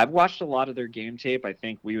 Yeah, I've watched a lot of their game tape. I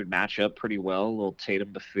think we would match up pretty well. A little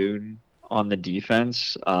Tatum Buffoon on the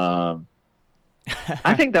defense. I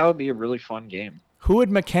think that would be a really fun game. Who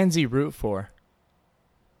would Mackenzie root for?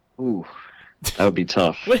 Ooh, that would be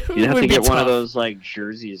tough. You'd have to get one of those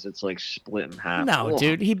jerseys that's split in half. No,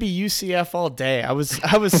 dude, he'd be UCF all day. I was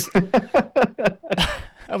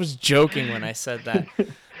I was joking when I said that.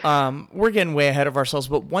 We're getting way ahead of ourselves,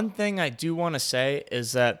 but one thing I do want to say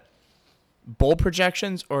is that bowl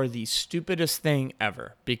projections are the stupidest thing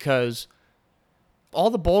ever, because all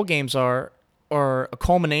the bowl games are a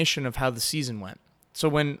culmination of how the season went. So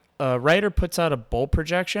when a writer puts out a bowl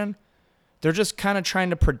projection, they're just kind of trying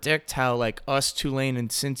to predict how like us, Tulane, and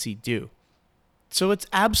Cincy do. So it's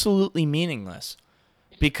absolutely meaningless,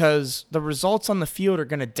 because the results on the field are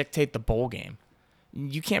going to dictate the bowl game.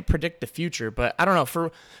 You can't predict the future, but I don't know.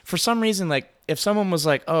 For some reason, like if someone was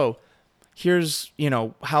like, "Oh, here's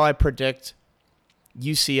how I predict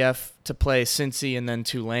UCF to play Cincy and then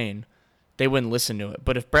Tulane," they wouldn't listen to it.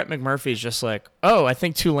 But if Brett McMurphy's just like, "Oh, I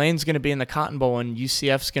think Tulane's going to be in the Cotton Bowl and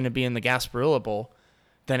UCF's going to be in the Gasparilla Bowl,"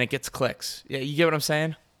 then it gets clicks. Yeah, you get what I'm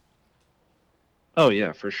saying? Oh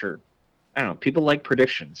yeah, for sure. I don't know. People like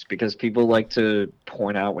predictions because people like to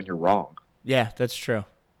point out when you're wrong. Yeah, that's true.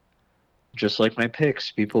 Just like my picks,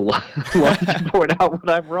 people love to point out when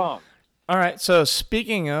I'm wrong. All right, so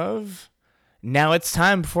speaking of, now it's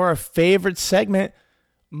time for our favorite segment,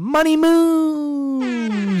 Money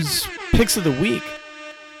Moves. Picks of the week.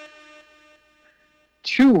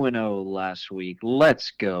 2-0 last week.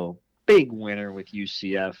 Let's go. Big winner with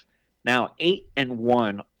UCF. Now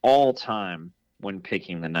 8-1 all time when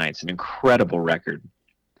picking the Knights. An incredible record.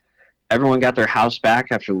 Everyone got their house back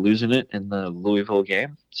after losing it in the Louisville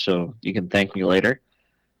game, so you can thank me later.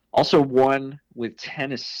 Also won with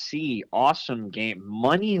Tennessee. Awesome game.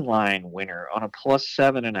 Money line winner on a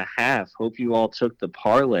 +7.5. Hope you all took the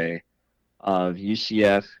parlay of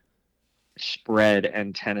UCF spread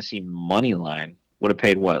and Tennessee money line. Would have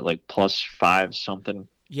paid what, like +5 something?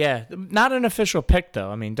 Yeah, not an official pick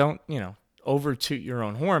though. I mean, don't over toot your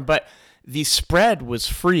own horn, but the spread was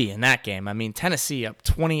free in that game. I mean, Tennessee up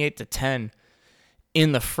 28-10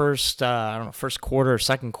 in the first quarter or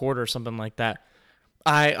second quarter or something like that.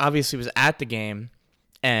 I obviously was at the game,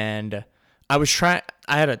 and I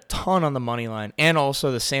had a ton on the money line and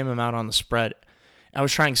also the same amount on the spread. I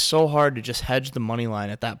was trying so hard to just hedge the money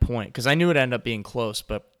line at that point because I knew it ended up being close,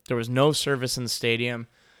 but there was no service in the stadium.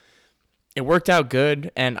 It worked out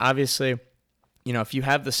good, and obviously, if you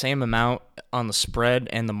have the same amount on the spread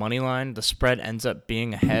and the money line, the spread ends up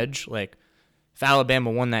being a hedge. Like, if Alabama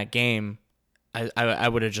won that game, I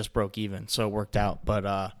would have just broke even, so it worked out.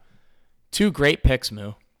 But two great picks,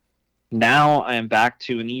 Moo. Now I am back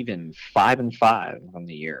to an even 5-5 on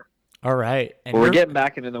the year. All right, and but we're getting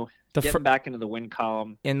back into the win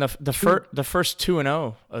column in the first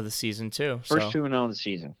 2-0 of the season too. First 2-0 of the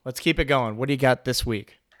season. Let's keep it going. What do you got this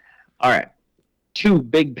week? All right, two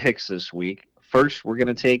big picks this week. First, we're going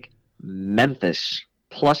to take Memphis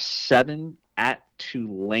 +7 at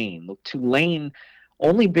Tulane. Look, Tulane,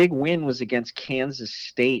 only big win was against Kansas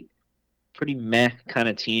State. Pretty meh kind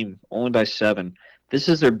of team, only by 7. This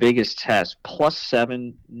is their biggest test.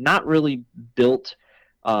 +7, not really built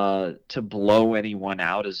to blow anyone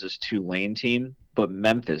out as this Tulane team, but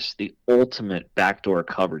Memphis, the ultimate backdoor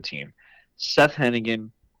cover team. Seth Hennigan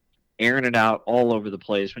airing it out all over the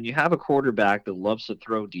place. When you have a quarterback that loves to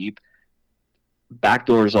throw deep,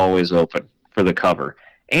 backdoor is always open for the cover.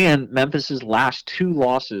 And Memphis's last 2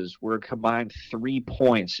 losses were a combined 3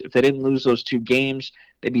 points. If they didn't lose those 2 games,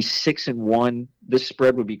 they'd be 6-1. This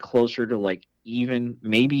spread would be closer to like even,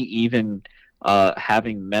 maybe even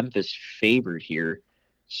having Memphis favored here.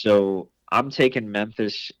 So I'm taking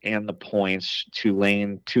Memphis and the points.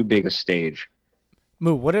 Tulane, too big a stage.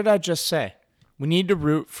 Moo, what did I just say? We need to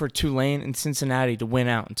root for Tulane and Cincinnati to win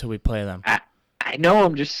out until we play them. I know.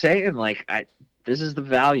 I'm just saying, this is the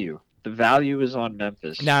value. The value is on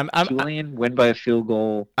Memphis. Now, Tulane win by a field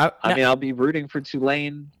goal. I'll be rooting for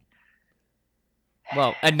Tulane.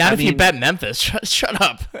 Well, and not if you bet Memphis. Shut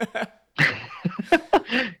up.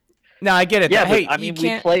 No, I get it. Yeah, hey, but,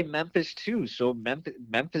 we play Memphis too, so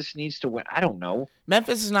Memphis needs to win. I don't know.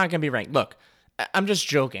 Memphis is not going to be ranked. Look, I'm just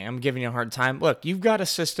joking. I'm giving you a hard time. Look, you've got a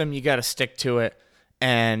system. You got to stick to it.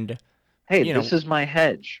 And hey, this is my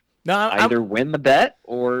hedge. No, either win the bet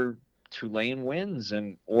or Tulane wins,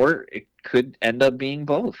 or it could end up being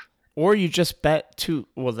both. Or you just bet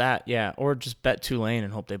or just bet Tulane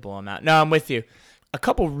and hope they blow them out. No, I'm with you. A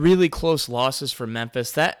couple really close losses for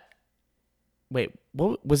Memphis. Wait,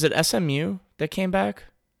 what was it? SMU that came back?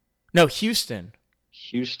 No, Houston.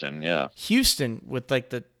 Yeah. Houston with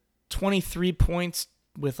the 23 points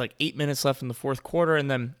with 8 minutes left in the fourth quarter, and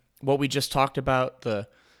then what we just talked about, the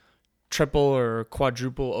triple or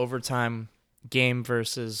quadruple overtime game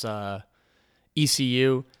versus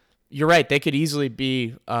ECU. You're right. They could easily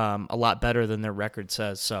be a lot better than their record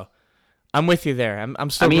says. So I'm with you there. I'm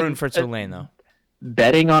still rooting for Tulane, though.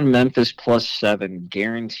 betting on Memphis +7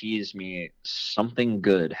 guarantees me something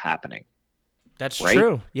good happening. That's right?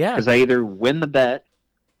 true. Yeah. Because I either win the bet,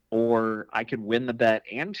 or I could win the bet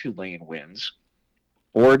and Tulane wins,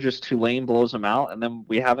 or just Tulane blows them out, and then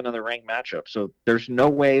we have another ranked matchup. So there's no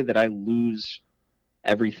way that I lose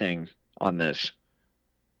everything on this.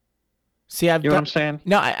 See, You know what I'm saying?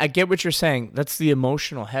 No, I get what you're saying. That's the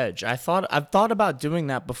emotional hedge. I've thought about doing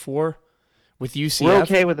that before with UCF. We're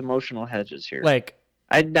okay with emotional hedges here. Like,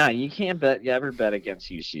 you can't ever bet against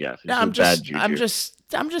UCF. It's I'm bad juju.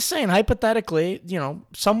 I'm just saying, hypothetically,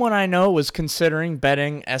 someone I know was considering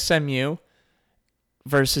betting SMU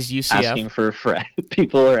versus UCF. Asking for a friend.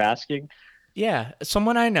 People are asking. Yeah,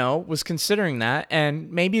 someone I know was considering that, and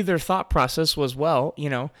maybe their thought process was, well,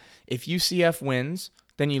 if UCF wins,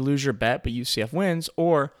 then you lose your bet, but UCF wins,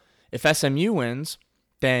 or if SMU wins,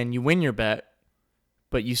 then you win your bet,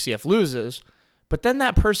 but UCF loses. But then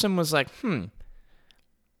that person was like,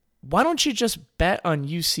 why don't you just bet on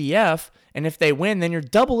UCF, and if they win, then you're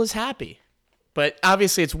double as happy. But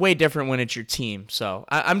obviously it's way different when it's your team, so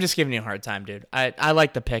I'm just giving you a hard time, dude. I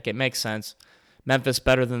like the pick. It makes sense. Memphis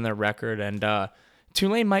better than their record, and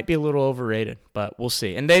Tulane might be a little overrated, but we'll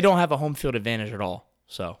see. And they don't have a home field advantage at all.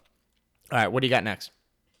 So, all right, what do you got next?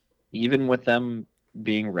 Even with them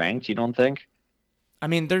being ranked, you don't think? I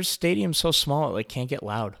mean, their stadium's so small it can't get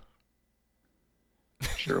loud.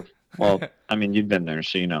 True. Well, I mean, you've been there,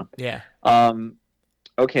 so you know. Yeah.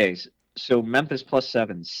 Okay, so Memphis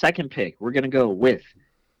 +7. Second pick, we're going to go with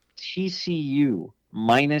TCU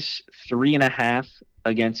 -3.5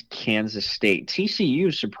 against Kansas State.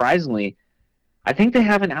 TCU, surprisingly, I think they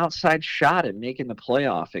have an outside shot at making the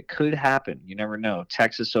playoff. It could happen. You never know.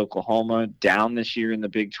 Texas, Oklahoma, down this year in the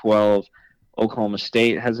Big 12. Oklahoma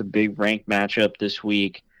State has a big ranked matchup this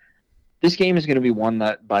week. This game is going to be won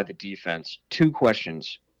by the defense. 2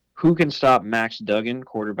 questions. Who can stop Max Duggan,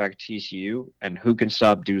 quarterback TCU, and who can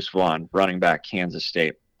stop Deuce Vaughn, running back Kansas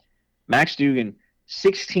State? Max Duggan,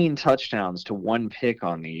 16 touchdowns to 1 pick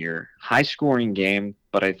on the year. High-scoring game,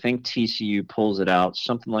 but I think TCU pulls it out.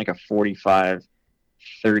 Something like a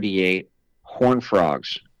 45-38. Horned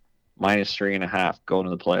Frogs, -3.5, going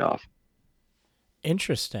to the playoff.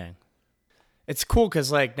 Interesting. It's cool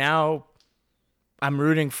because, now I'm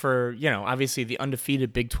rooting for, obviously the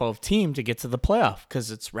undefeated Big 12 team to get to the playoff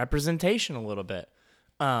because it's representation a little bit.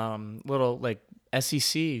 Little,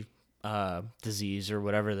 SEC disease or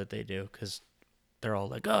whatever that they do because they're all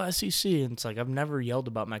like, oh, SEC. And it's like, I've never yelled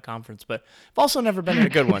about my conference, but I've also never been in a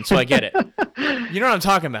good one, so I get it. You know what I'm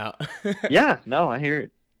talking about. Yeah, no, I hear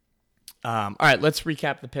it. All right, let's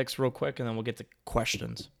recap the picks real quick, and then we'll get to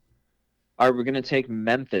questions. All right, we're going to take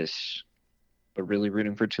Memphis, but really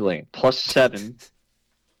rooting for Tulane, +7,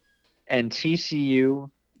 and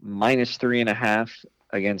TCU -3.5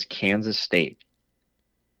 against Kansas State.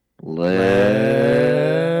 Let's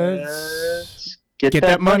get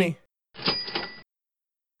that money.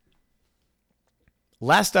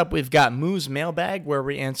 Last up, we've got Moo's Mailbag, where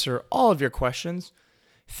we answer all of your questions.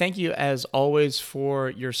 Thank you, as always, for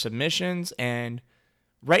your submissions. And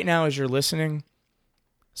right now, as you're listening,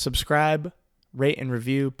 subscribe, rate, and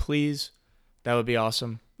review, please. That would be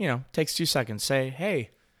awesome. Takes 2 seconds. Say,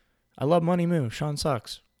 hey, I love Money Moo. Sean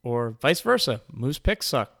sucks. Or vice versa. Moo's picks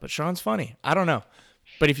suck, but Sean's funny. I don't know.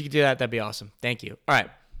 But if you could do that, that'd be awesome. Thank you. All right.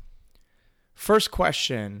 First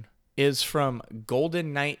question is from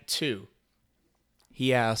Golden Knight 2.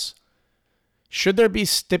 He asks, should there be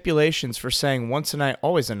stipulations for saying once a night,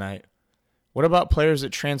 always a night? What about players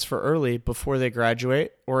that transfer early before they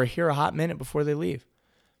graduate or are here a hot minute before they leave?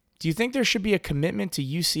 Do you think there should be a commitment to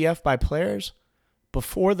UCF by players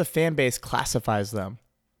before the fan base classifies them?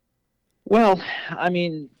 Well, I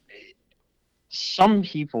mean, some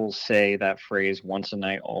people say that phrase once a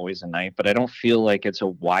night, always a night, but I don't feel like it's a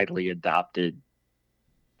widely adopted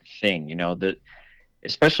thing, that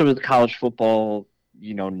especially with college football,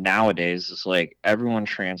 nowadays it's like everyone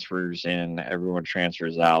transfers in, everyone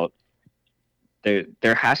transfers out.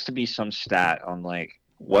 There has to be some stat on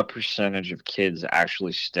what percentage of kids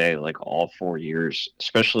actually stay all 4 years,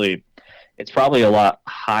 especially it's probably a lot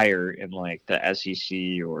higher in the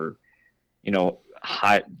SEC or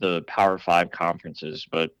the Power 5 conferences,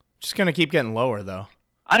 but just gonna keep getting lower though.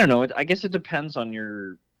 I don't know. I guess it depends on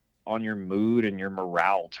your mood and your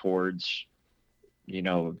morale towards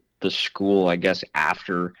the school, I guess,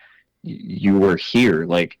 after you were here.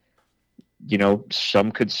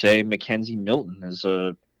 Some could say Mackenzie Milton is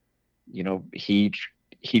he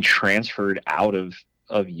transferred out of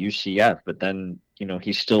UCF, but then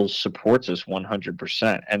he still supports us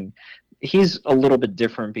 100%. And he's a little bit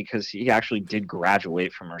different because he actually did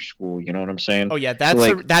graduate from our school. You know what I'm saying? Oh yeah,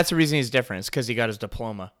 So, that's the reason he's different. It's because he got his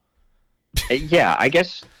diploma. yeah, I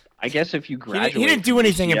guess if you graduate, He didn't do from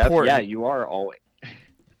anything UCF, important. Yeah, you are always.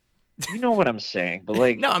 You know what I'm saying, but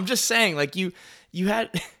like, No, I'm just saying, like you had,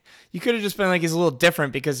 you could have just been like he's a little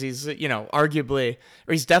different because he's, arguably,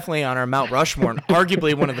 or he's definitely on our Mount Rushmore, and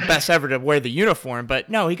arguably one of the best ever to wear the uniform. But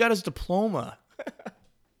no, he got his diploma.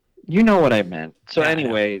 you know what I meant. So Yeah, I know.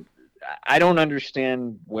 anyway, I don't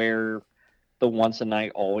understand where the once a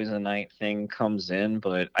night, always a night thing comes in,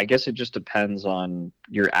 but I guess it just depends on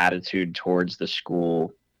your attitude towards the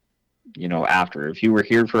school. After if you were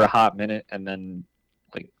here for a hot minute and then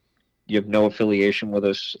like you have no affiliation with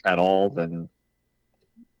us at all, then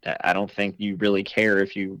I don't think you really care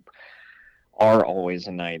if you are always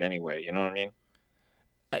a night anyway. You know what I mean?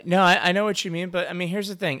 No, I know what you mean, but I mean, here's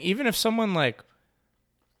the thing: even if someone like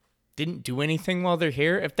didn't do anything while they're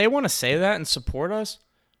here, if they want to say that and support us,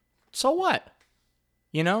 so what?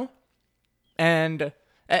 You know? And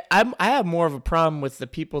I have more of a problem with the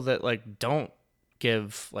people that like don't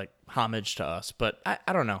give like homage to us, but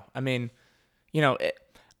I don't know. I mean,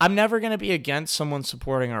 I'm never going to be against someone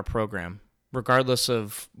supporting our program, regardless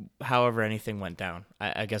of however anything went down,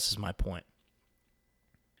 I guess is my point.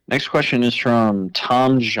 Next question is from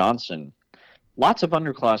Tom Johnson. Lots of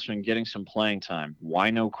underclassmen getting some playing time. Why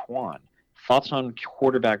no Quan? Thoughts on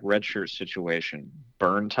quarterback redshirt situation?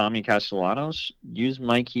 Burn Tommy Castellanos? Use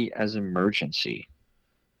Mikey as emergency?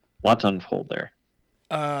 Lot to unfold there.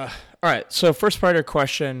 All right. So first part of your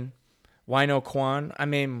question, why no Quan? I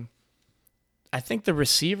mean, I think the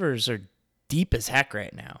receivers are deep as heck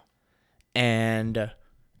right now. And,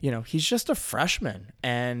 he's just a freshman.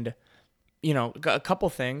 And, a couple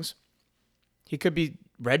things. He could be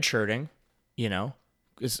redshirting,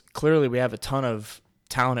 because clearly we have a ton of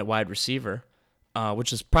talent at wide receiver,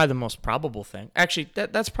 which is probably the most probable thing. Actually,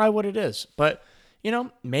 that's probably what it is. But,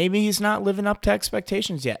 maybe he's not living up to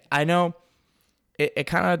expectations yet. I know I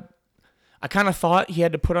kind of thought he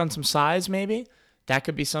had to put on some size maybe. That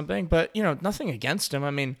could be something. But, nothing against him.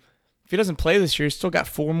 I mean, if he doesn't play this year, he's still got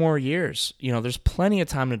 4 more years. There's plenty of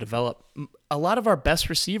time to develop. A lot of our best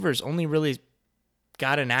receivers only really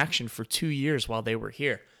got in action for 2 years while they were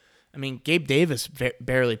here. I mean, Gabe Davis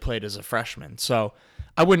barely played as a freshman, so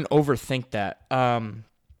I wouldn't overthink that.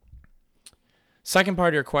 Second part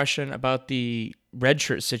of your question about the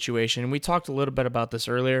redshirt situation, and we talked a little bit about this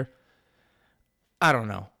earlier. I don't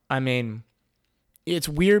know. I mean, it's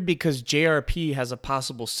weird because JRP has a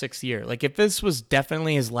possible 6th year. Like, if this was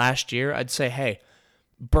definitely his last year, I'd say, hey,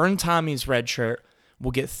 burn Tommy's redshirt.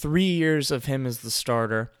 We'll get 3 years of him as the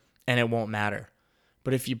starter, and it won't matter.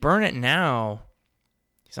 But if you burn it now,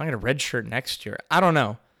 he's not going to redshirt next year. I don't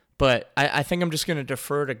know. But I think I'm just going to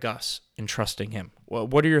defer to Gus in trusting him. Well,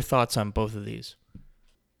 what are your thoughts on both of these?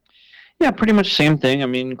 Yeah, pretty much same thing. I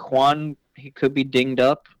mean, Quan, he could be dinged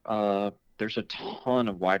up. There's a ton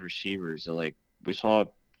of wide receivers. Like, we saw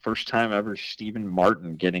first time ever Steven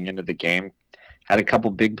Martin getting into the game. Had a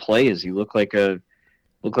couple big plays. He looked like a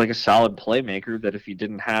solid playmaker that if he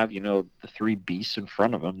didn't have, the 3 beasts in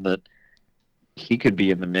front of him, that he could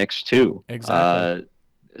be in the mix too. Exactly.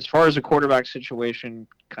 As far as the quarterback situation,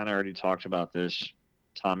 kind of already talked about this.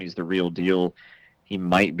 Tommy's the real deal. He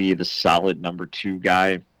might be the solid number 2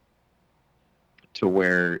 guy to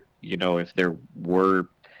where, if there were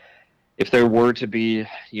to be,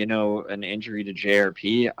 an injury to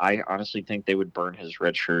JRP, I honestly think they would burn his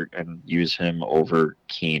red shirt and use him over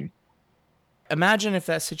Keene. Imagine if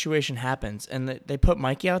that situation happens and they put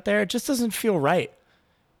Mikey out there. It just doesn't feel right.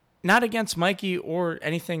 Not against Mikey or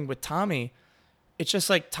anything with Tommy. It's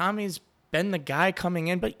just like Tommy's been the guy coming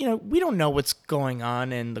in, but, we don't know what's going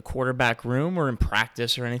on in the quarterback room or in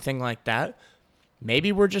practice or anything like that.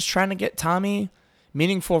 Maybe we're just trying to get Tommy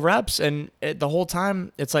meaningful reps, and the whole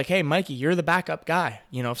time it's like, hey, Mikey, you're the backup guy,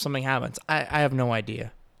 if something happens. I have no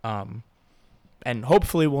idea. And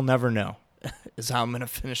hopefully we'll never know is how I'm going to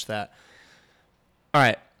finish that. All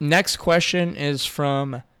right, next question is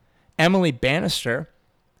from Emily Bannister.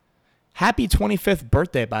 Happy 25th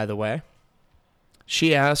birthday, by the way.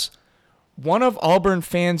 She asks, one of Auburn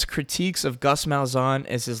fans' critiques of Gus Malzahn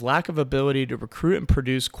is his lack of ability to recruit and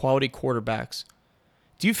produce quality quarterbacks.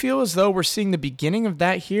 Do you feel as though we're seeing the beginning of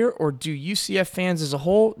that here, or do UCF fans as a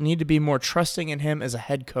whole need to be more trusting in him as a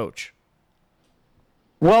head coach?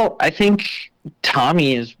 Well, I think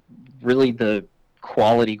Tommy is really the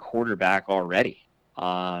quality quarterback already.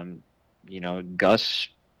 Gus,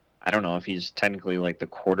 I don't know if he's technically like the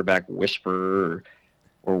quarterback whisperer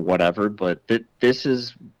or whatever, but this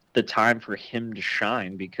is the time for him to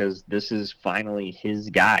shine because this is finally his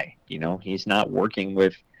guy. He's not working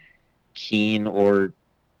with Keene or,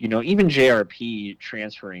 even JRP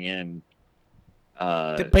transferring in.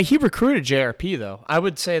 But he recruited JRP, though. I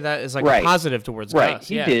would say that is like Right. a positive towards Right, Gus.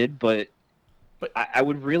 he Yeah. did, but But- I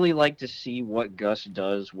would really like to see what Gus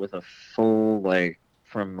does with a full,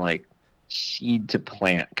 from seed to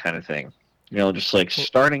plant kind of thing. Just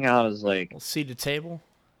starting out as We'll see the table.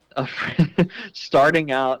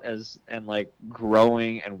 starting out as and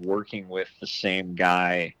growing and working with the same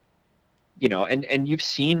guy. And you've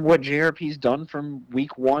seen what JRP's done from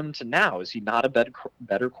week 1 to now. Is he not a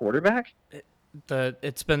better quarterback?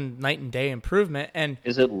 It's been night and day improvement. And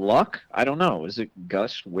Is it luck? I don't know. Is it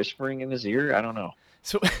Gus whispering in his ear? I don't know.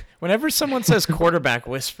 so whenever someone says quarterback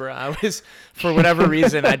whisper, I always, for whatever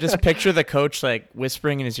reason, I just picture the coach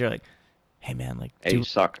whispering in his ear, "Hey man, Hey, you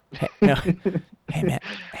suck. hey, no, hey man,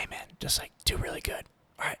 just do really good.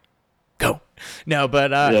 All right, go." No, but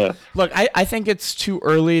Yeah. look, I think it's too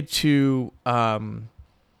early to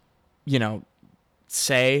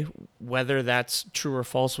say whether that's true or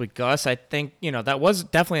false with Gus. I think that was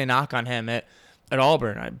definitely a knock on him at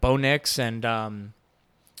Auburn. Bo Nix and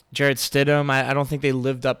Jared Stidham. I don't think they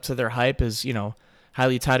lived up to their hype as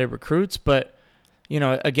highly touted recruits, but.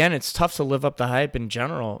 Again, it's tough to live up the hype in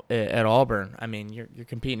general at Auburn. I mean, you're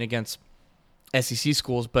competing against SEC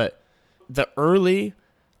schools, but the early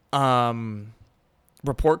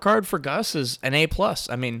report card for Gus is an A+.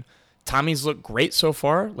 I mean, Tommy's looked great so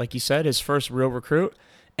far, like you said, his first real recruit.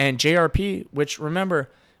 And JRP, which, remember,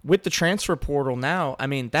 with the transfer portal now, I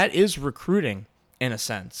mean, that is recruiting in a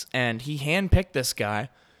sense. And he handpicked this guy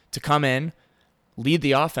to come in, lead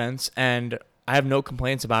the offense, and I have no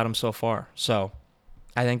complaints about him so far. So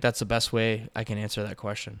I think that's the best way I can answer that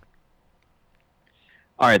question.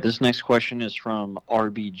 All right, this next question is from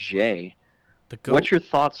RBJ. The GOAT. What's your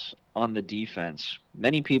thoughts on the defense?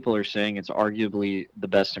 Many people are saying it's arguably the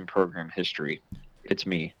best in program history. It's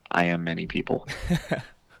me. I am many people.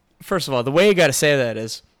 First of all, the way you got to say that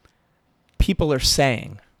is people are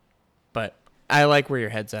saying, but I like where your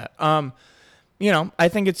head's at. I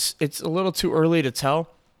think it's a little too early to tell.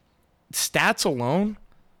 Stats alone,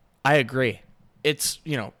 I agree. It's,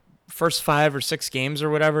 first 5 or 6 games or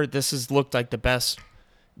whatever, this has looked like the best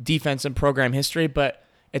defense in program history, but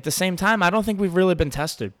at the same time, I don't think we've really been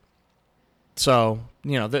tested. So,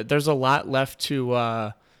 there's a lot left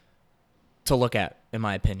to look at, in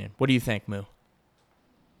my opinion. What do you think, Moo?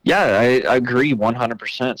 Yeah, I agree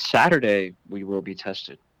 100%. Saturday, we will be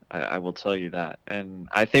tested. I will tell you that. And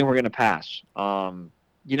I think we're going to pass.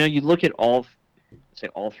 You look at all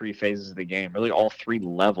 3 phases of the game, really all 3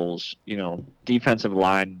 levels, defensive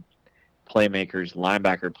line playmakers,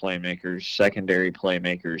 linebacker playmakers, secondary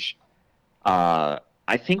playmakers.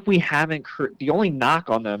 I think we haven't the only knock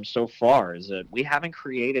on them so far is that we haven't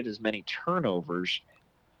created as many turnovers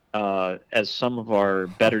as some of our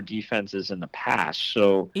better defenses in the past.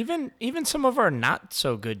 So even some of our not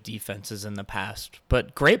so good defenses in the past.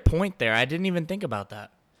 But great point there. I didn't even think about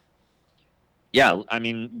that. yeah, I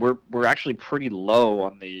mean we're actually pretty low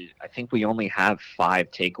on I think we only have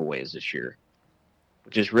 5 takeaways this year,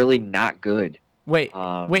 which is really not good. Wait,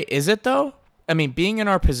 is it though? I mean, being in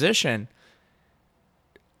our position,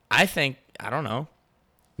 I think, I don't know,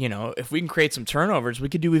 if we can create some turnovers, we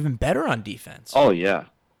could do even better on defense. Oh yeah.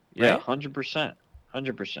 Yeah, Right? 100%.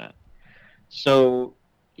 100%. So,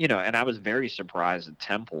 and I was very surprised at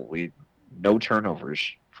Temple. No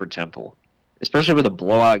turnovers for Temple. Especially with a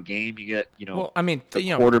blowout game, you get, Well, I mean,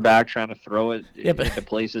 the quarterback trying to throw it but- into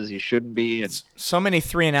places he shouldn't be. And so many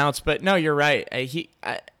 3 and outs, but no, you're right.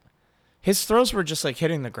 His throws were just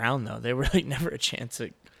hitting the ground though. They were never a chance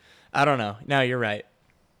at, I don't know. No, you're right.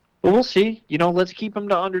 Well, we'll see. Let's keep them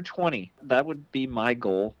to under 20. That would be my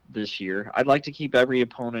goal this year. I'd like to keep every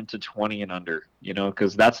opponent to 20 and under,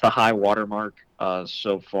 because that's the high watermark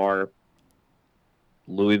so far.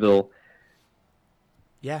 Louisville,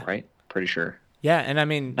 Yeah. right? Pretty sure. Yeah, and I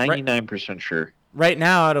mean, 99% sure. right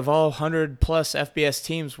now, out of all 100 plus FBS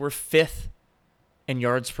teams, we're 5th in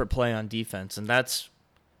yards per play on defense, and that's,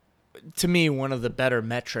 to me, one of the better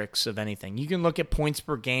metrics of anything. You can look at points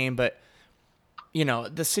per game, but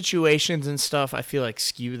the situations and stuff, I feel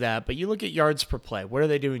skew that. But you look at yards per play. What are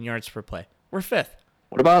they doing yards per play? We're 5th.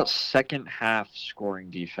 What about second half scoring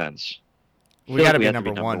defense? I We feel got to like be have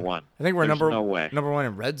number one. one. I think we're There's no way. number 1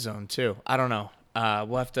 in red zone too. I don't know.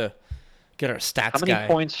 We'll have to get our stats How many guy.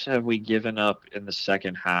 points have we given up in the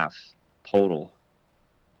second half total?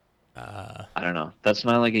 I don't know. That's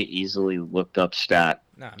not an easily looked up stat.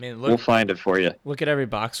 No, I mean, We'll find it for you. look at every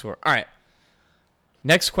box score. All right.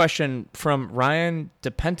 Next question from Ryan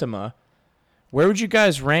DePentama. Where would you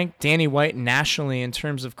guys rank Danny White nationally in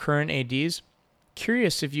terms of current ADs?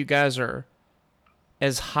 Curious if you guys are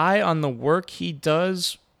as high on the work he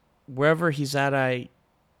does wherever he's at, I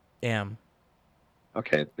am.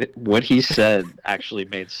 Okay, what he said actually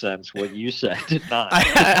made sense. What you said did not.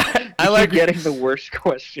 I You like keep getting the worst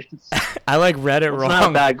questions. I like read it It's wrong. not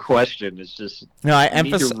a bad question. It's just No, I you need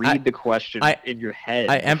to emphasize. read the question in your head.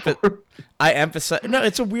 I emphasize. No,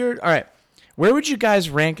 it's a weird. All right, where would you guys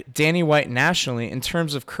rank Danny White nationally in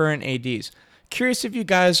terms of current ads? Curious if you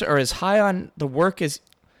guys are as high on the work as.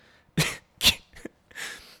 All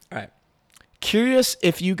right. Curious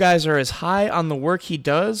if you guys are as high on the work he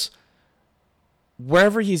does,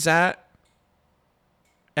 wherever he's at,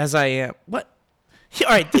 as I am. What?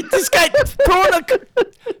 All right, this guy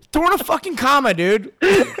throwing a fucking comma, dude.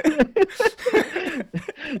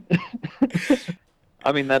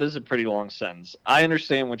 I mean, that is a pretty long sentence. I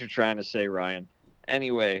understand what you're trying to say, Ryan.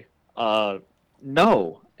 Anyway,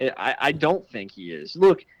 no, I don't think he is.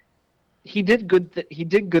 Look, he did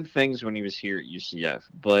good things when he was here at UCF,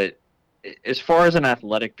 but as far as an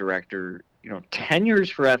athletic director, tenures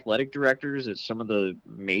for athletic directors at some of the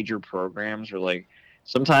major programs are like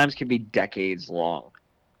sometimes can be decades long,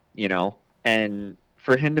 and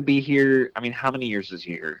for him to be here, I mean, how many years is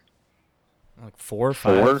he here? Like 4 or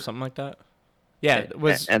 5, something like that. Yeah, it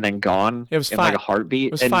was, and then gone. It was in 5. like a heartbeat.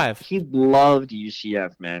 It was and 5. He loved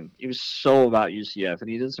UCF, man. He was so about UCF, and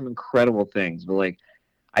he did some incredible things. But like,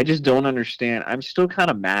 I just don't understand. I'm still kind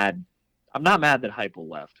of mad. I'm not mad that Heupel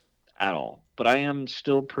left at all, but I am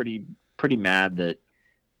still pretty mad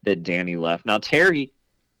that Danny left. Now Terry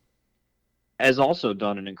has also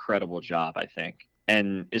done an incredible job, I think,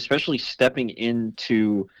 and especially stepping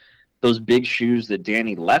into those big shoes that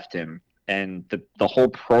Danny left him. And the whole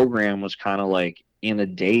program was kind of like in a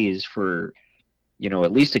daze for,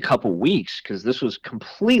 at least a couple weeks, because this was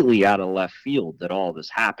completely out of left field that all this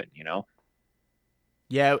happened,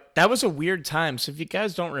 Yeah, that was a weird time. So if you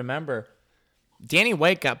guys don't remember, Danny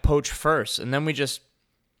White got poached first, and then we just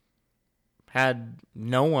had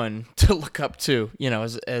no one to look up to,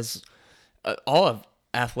 as all of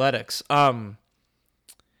athletics.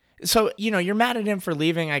 So, you're mad at him for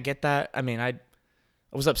leaving. I get that. I mean, I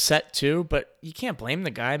was upset too, but you can't blame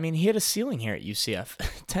the guy. I mean, he had a ceiling here at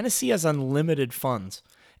UCF. Tennessee has unlimited funds.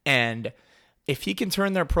 And if he can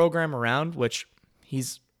turn their program around, which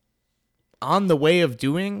he's on the way of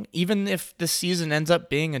doing, even if this season ends up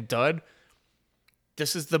being a dud,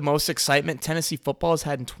 this is the most excitement Tennessee football has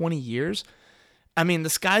had in 20 years. I mean, the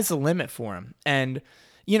sky's the limit for him. And,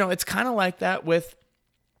 it's kind of like that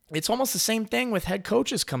it's almost the same thing with head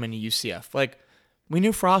coaches coming to UCF. Like, we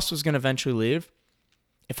knew Frost was going to eventually leave.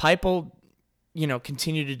 If Heupel,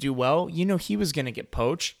 continued to do well, he was going to get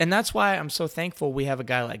poached. And that's why I'm so thankful we have a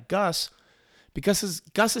guy like Gus, because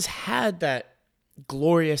Gus has had that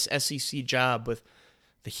glorious SEC job with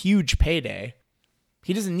the huge payday.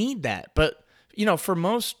 He doesn't need that. But, for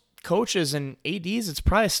most coaches and ADs, it's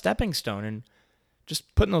probably a stepping stone. And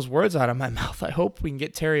just putting those words out of my mouth, I hope we can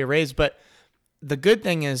get Terry a raise. But the good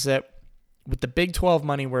thing is that with the Big 12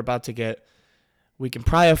 money we're about to get, we can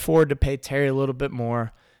probably afford to pay Terry a little bit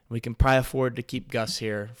more. We can probably afford to keep Gus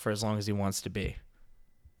here for as long as he wants to be.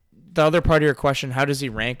 The other part of your question, how does he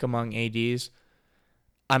rank among ADs?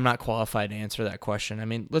 I'm not qualified to answer that question. I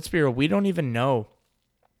mean, let's be real. We don't even know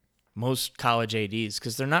most college ADs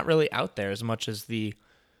because they're not really out there as much as the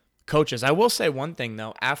coaches. I will say one thing,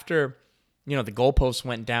 though. After, the goalposts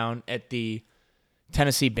went down at the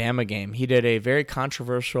Tennessee-Bama game, he did a very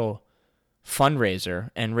controversial fundraiser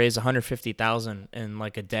and raised $150,000 in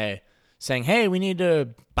like a day, saying, hey, we need to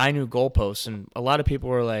buy new goalposts. And a lot of people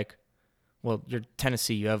were like, well, you're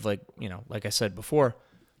Tennessee, you have like I said before,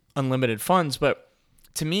 unlimited funds. But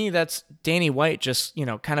to me, that's Danny White just,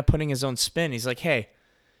 kind of putting his own spin. He's like, hey,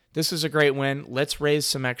 this is a great win. Let's raise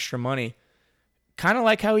some extra money. Kind of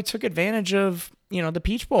like how he took advantage of, the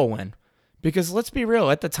Peach Bowl win. Because let's be real,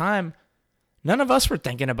 at the time, none of us were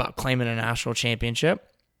thinking about claiming a national championship.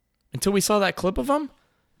 Until we saw that clip of him,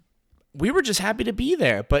 we were just happy to be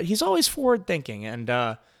there. But he's always forward thinking, and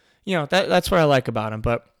that's what I like about him.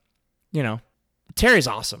 But Terry's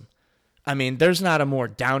awesome. I mean, there's not a more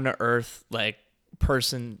down to earth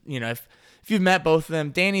person. If you've met both of them,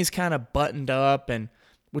 Danny's kind of buttoned up, and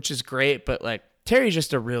which is great. But Terry's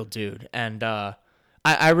just a real dude, and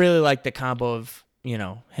I really like the combo of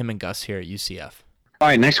him and Gus here at UCF. All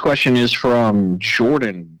right, next question is from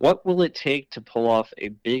Jordan. What will it take to pull off a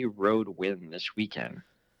big road win this weekend?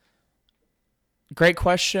 Great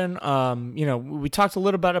question. We talked a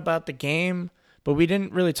little bit about the game, but we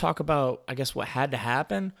didn't really talk about, I guess, what had to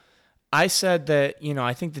happen. I said that,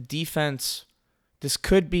 I think the defense, they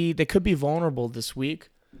could be vulnerable this week.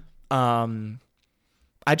 I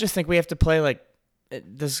just think we have to play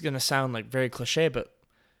this is going to sound like very cliche, but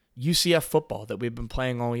UCF football that we've been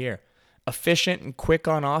playing all year. Efficient and quick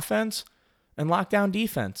on offense and lockdown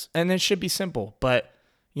defense. And it should be simple, but,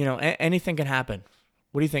 anything can happen.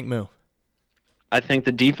 What do you think, Moo? I think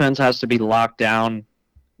the defense has to be locked down.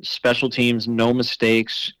 Special teams, no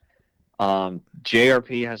mistakes.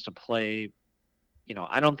 JRP has to play,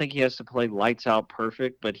 I don't think he has to play lights out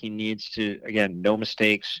perfect, but he needs to, again, no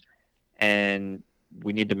mistakes. And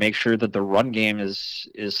we need to make sure that the run game is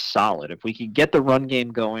solid. If we can get the run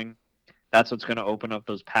game going, that's what's going to open up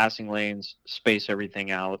those passing lanes, space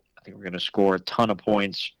everything out. I think we're going to score a ton of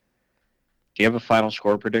points. Do you have a final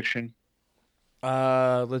score prediction?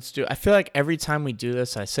 Let's do. I feel like every time we do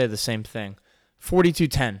this, I say the same thing.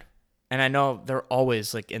 42-10. And I know they're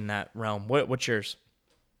always like in that realm. What's yours?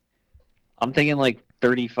 I'm thinking like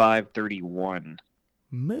 35-31.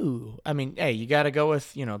 Moo. I mean, hey, you got to go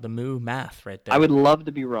with, the Moo math right there. I would love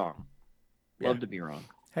to be wrong. Yeah. To be wrong.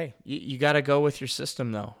 Hey, you got to go with your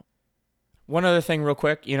system, though. One other thing real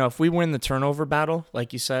quick. If we win the turnover battle,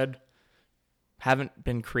 like you said, haven't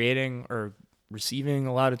been creating or receiving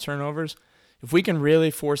a lot of turnovers. If we can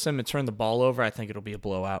really force them to turn the ball over, I think it'll be a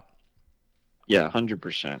blowout. Yeah,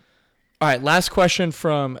 100%. All right, last question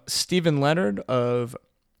from Stephen Leonard of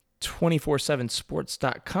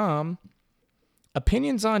 247sports.com.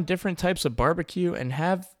 Opinions on different types of barbecue, and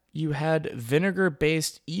have you had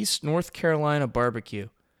vinegar-based East North Carolina barbecue?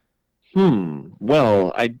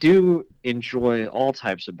 Well, I do enjoy all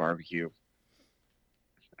types of barbecue.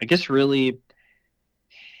 I guess really,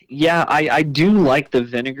 yeah, I do like the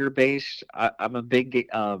vinegar-based. I'm a big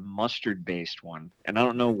mustard-based one, and I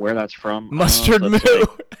don't know where that's from. Mustard Moo.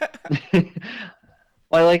 Well,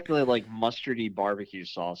 I like the mustardy barbecue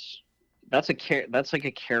sauce. That's like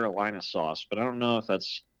a Carolina sauce, but I don't know if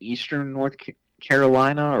that's Eastern North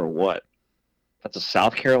Carolina or what. That's a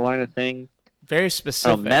South Carolina thing. Very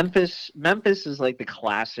specific. Memphis is like the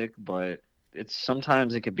classic, but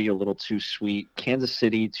sometimes it could be a little too sweet. Kansas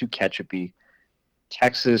City, too ketchupy.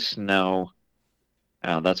 Texas, no.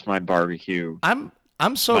 That's my barbecue.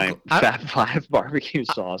 Fat Five barbecue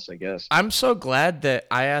sauce, I guess. I'm so glad that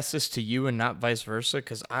I asked this to you and not vice versa,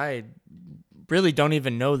 because I really don't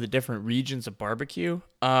even know the different regions of barbecue.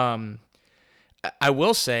 I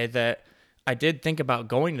will say that I did think about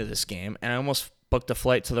going to this game, and I almost booked a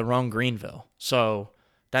flight to the wrong Greenville. So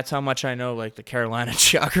that's how much I know, like the Carolina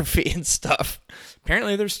geography and stuff.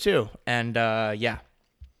 Apparently there's two. And yeah,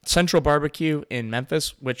 Central Barbecue in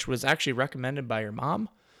Memphis, which was actually recommended by your mom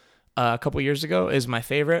a couple years ago, is my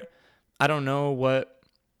favorite. I don't know what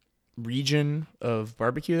region of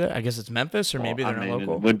barbecue that. I guess it's Memphis, or maybe they're not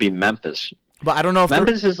local. It would be Memphis. But I don't know if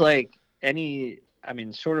Memphis is like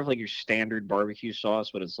sort of like your standard barbecue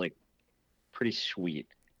sauce, but it's like pretty sweet.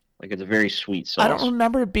 Like it's a very sweet sauce. I don't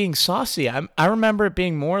remember it being saucy. I remember it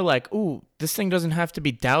being more like, ooh, this thing doesn't have to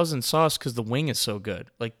be doused in sauce because the wing is so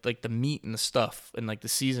good. Like the meat and the stuff and like the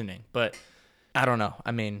seasoning. But I don't know.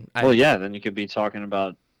 I mean, well, yeah, then you could be talking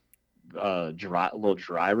about a little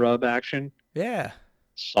dry rub action. Yeah.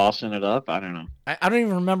 Saucing it up. I don't know. I don't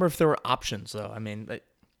even remember if there were options though. I mean,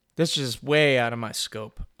 this is just way out of my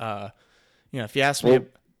scope. If you ask me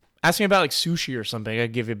about like sushi or something,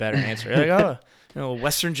 I'd give you a better answer. Like,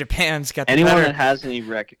 Western Japan's got the anyone better... that has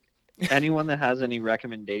anyone that has any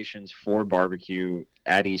recommendations for barbecue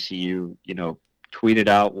at ECU, tweet it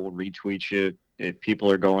out. We'll retweet you if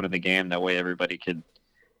people are going to the game. That way, everybody could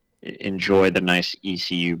enjoy the nice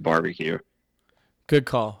ECU barbecue. Good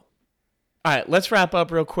call. All right, let's wrap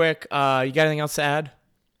up real quick. You got anything else to add?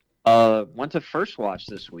 Went to First Watch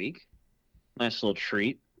this week. Nice little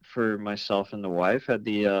treat for myself and the wife. Had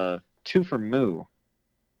the 2 for Moo.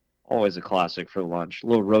 Always a classic for lunch. A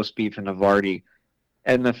little roast beef and Havarti,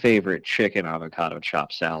 and the favorite chicken avocado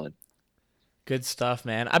chopped salad. Good stuff,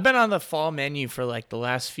 man. I've been on the fall menu for like the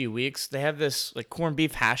last few weeks. They have this like corned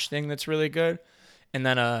beef hash thing that's really good, and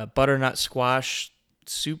then a butternut squash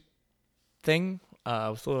soup thing with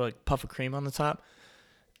a little like puff of cream on the top.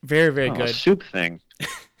 Very, very good. A soup thing,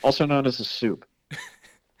 also known as a soup.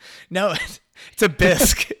 No, it's a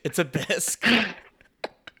bisque. It's a bisque.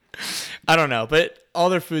 I don't know, but all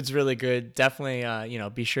their food's really good. Definitely,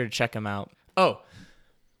 be sure to check them out. Oh,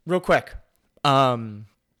 real quick,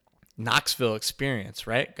 Knoxville experience,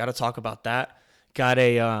 right? Got to talk about that. Got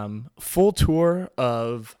a full tour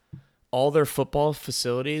of all their football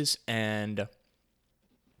facilities, and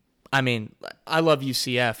I mean, I love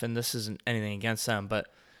UCF, and this isn't anything against them,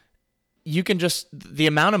 but you can the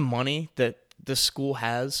amount of money that this school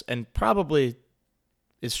has, and probably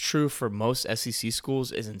is true for most SEC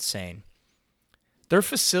schools, is insane. Their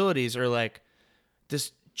facilities are like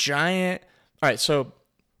this giant. All right, so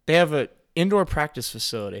they have indoor practice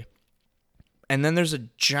facility. And then there's a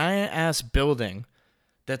giant ass building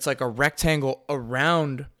that's like a rectangle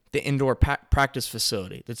around the indoor practice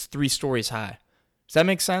facility that's 3 stories high. Does that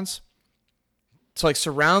make sense? So like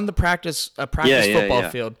surround the practice football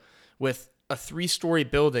field with a 3-story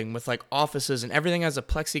building with like offices, and everything has a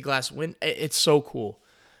plexiglass window. It's so cool.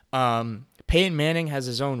 Peyton Manning has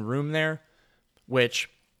his own room there, which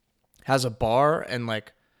has a bar and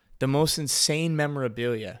like the most insane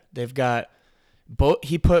memorabilia. They've got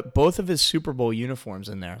he put both of his Super Bowl uniforms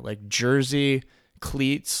in there, like jersey,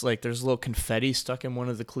 cleats, like there's a little confetti stuck in one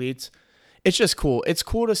of the cleats. It's just cool. It's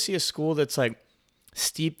cool to see a school that's like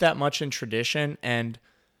steeped that much in tradition, and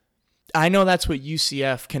I know that's what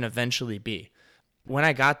UCF can eventually be. When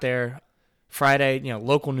I got there Friday,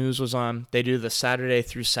 local news was on. They do the Saturday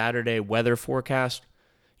through Saturday weather forecast.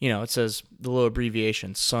 It says the little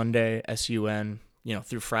abbreviation, Sunday, SUN,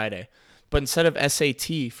 through Friday. But instead of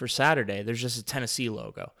SAT for Saturday, there's just a Tennessee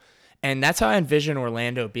logo. And that's how I envision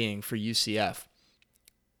Orlando being for UCF.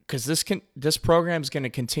 Because this program is going to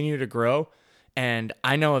continue to grow. And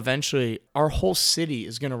I know eventually our whole city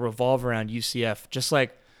is going to revolve around UCF, just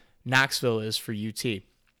like Knoxville is for UT.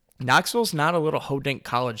 Knoxville's not a little hodink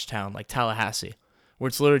college town like Tallahassee, where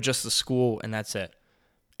it's literally just the school and that's it.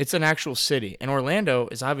 It's an actual city. And Orlando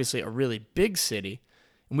is obviously a really big city,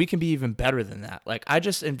 and we can be even better than that. Like, I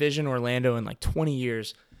just envision Orlando in like 20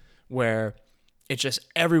 years where it's just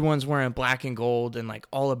everyone's wearing black and gold and like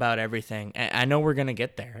all about everything. And I know we're going to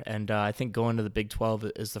get there. And I think going to the Big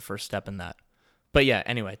 12 is the first step in that. But yeah,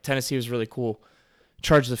 anyway, Tennessee was really cool.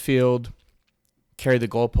 Charged the field, carried the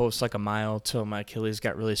goalpost like a mile till my Achilles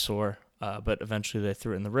got really sore. But eventually they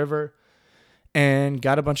threw it in the river and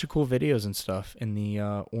got a bunch of cool videos and stuff in the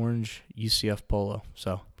orange UCF polo.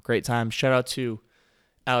 So great time. Shout out to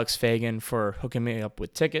Alex Fagan for hooking me up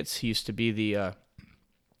with tickets. He used to be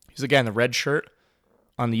he's the guy in the red shirt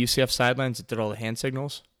on the UCF sidelines that did all the hand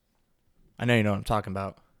signals. I know you know what I'm talking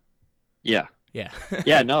about. Yeah. Yeah.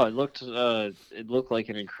 Yeah, no, it looked like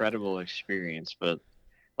an incredible experience, but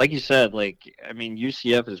like you said,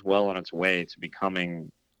 UCF is well on its way to becoming,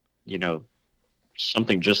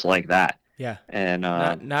 something just like that. Yeah. And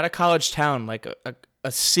not a college town, like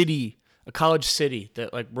a city, a college city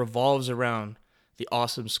that like revolves around the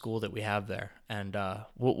awesome school that we have there. And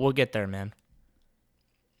we'll get there, man.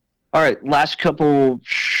 All right, last couple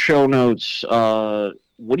show notes.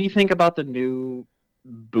 What do you think about the new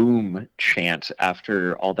boom chant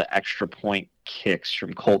after all the extra point kicks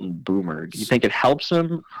from Colton Boomer? Do you think it helps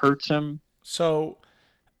him, hurts him? So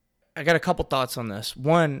I got a couple thoughts on this.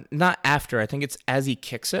 One, not after. I think it's as he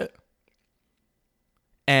kicks it.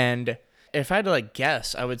 And if I had to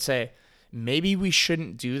guess, I would say maybe we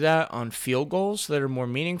shouldn't do that on field goals that are more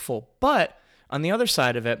meaningful. But on the other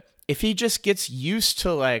side of it, if he just gets used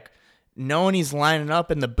to knowing he's lining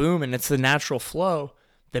up in the boom and it's the natural flow,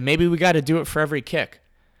 then maybe we got to do it for every kick.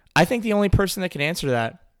 I think the only person that can answer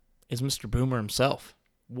that is Mr. Boomer himself.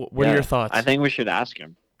 What are your thoughts? I think we should ask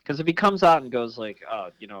him. Because if he comes out and goes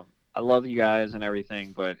I love you guys and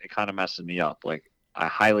everything, but it kind of messes me up. I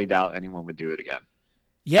highly doubt anyone would do it again.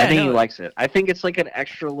 Yeah, I think he likes it. I think it's like an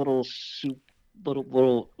extra little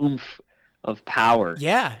oomph of power.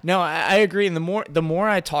 Yeah, no, I agree. And the more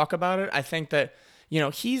I talk about it, I think that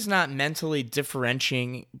he's not mentally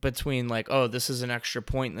differentiating between this is an extra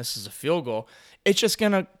point and this is a field goal. It's just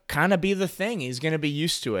going to kind of be the thing. He's going to be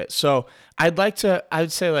used to it. So I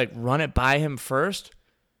would say run it by him first,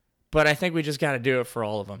 but I think we just got to do it for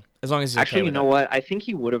all of them. As long as he's actually, okay with you know what? I think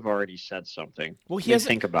he would have already said something. Well, he hasn't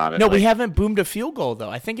think about it. No, we haven't boomed a field goal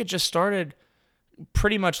though. I think it just started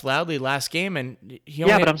pretty much loudly last game, and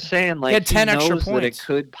but I'm saying he had 10 extra knows points. That it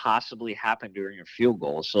could possibly happen during a field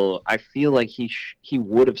goal. So I feel like he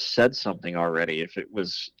would have said something already if it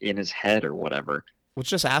was in his head or whatever. Let's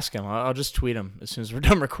just ask him. I'll just tweet him as soon as we're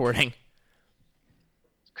done recording.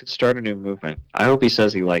 Could start a new movement. I hope he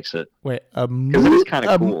says he likes it. Wait, because it is kind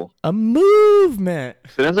of cool. A movement.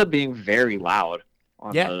 So it ends up being very loud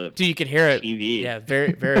on dude, you could hear it. TV. Yeah,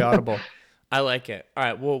 very very audible. I like it. All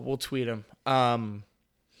right, we'll tweet him.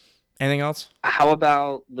 Anything else? How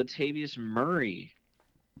about Latavius Murray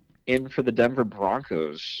in for the Denver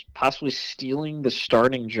Broncos, possibly stealing the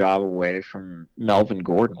starting job away from Melvin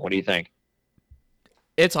Gordon? What do you think?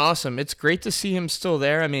 It's awesome. It's great to see him still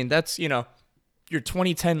there. I mean, that's, your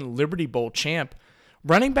 2010 Liberty Bowl champ.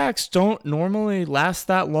 Running backs don't normally last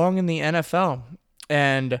that long in the NFL.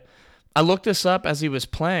 And I looked this up as he was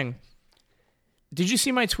playing. Did you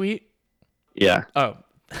see my tweet? Yeah. Oh,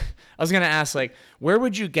 I was going to ask, where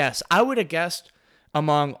would you guess? I would have guessed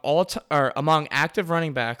among among active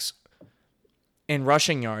running backs in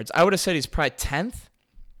rushing yards, I would have said he's probably 10th.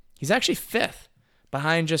 He's actually 5th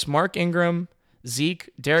behind just Mark Ingram,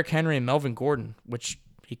 Zeke, Derrick Henry, and Melvin Gordon, which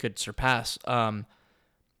he could surpass.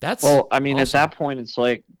 That's Well, I mean, awesome. at that point, it's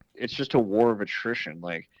like it's just a war of attrition.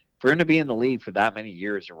 Like for him to be in the league for that many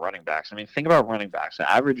years of running backs. I mean, think about running backs.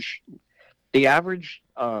 The average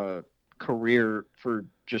career for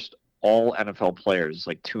just all NFL players is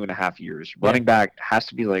like 2.5 years. Yeah. Running back has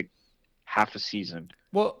to be like half a season.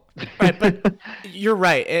 Well, right, but you're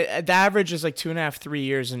right. The average is like 2.5, 3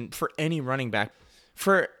 years, and for any running back,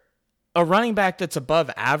 for a running back that's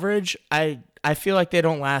above average, I feel like they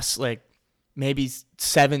don't last like maybe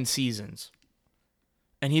 7 seasons,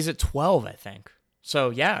 and he's at 12, I think. So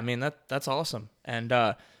yeah, I mean that's awesome, and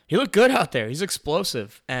he looked good out there. He's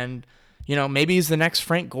explosive, and maybe he's the next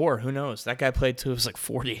Frank Gore. Who knows? That guy played till he was like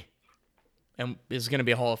 40, and is going to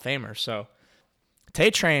be a Hall of Famer. So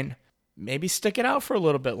Tay Train, maybe stick it out for a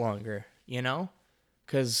little bit longer,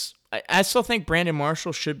 because I still think Brandon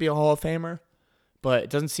Marshall should be a Hall of Famer, but it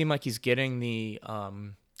doesn't seem like he's getting the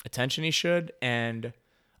attention he should, and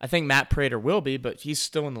I think Matt Prater will be, but he's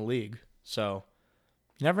still in the league, so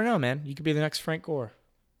you never know, man. You could be the next Frank Gore.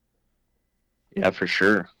 Yeah, for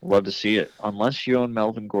sure. Love to see it. Unless you own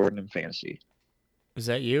Melvin Gordon in fantasy. Is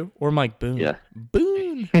that you? Or Mike Boone? Yeah.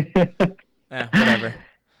 Boone! Whatever.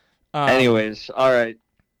 Anyways, all right.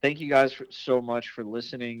 Thank you guys so much for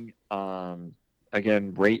listening.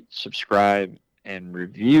 Again, rate, subscribe, and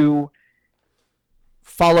review.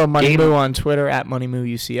 Follow Money Moo on Twitter at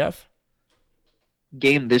MoneyMooUCF.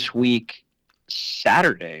 Game this week,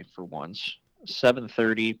 Saturday for once,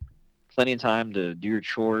 7:30. Plenty of time to do your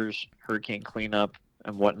chores, hurricane cleanup,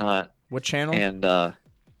 and whatnot. What channel? And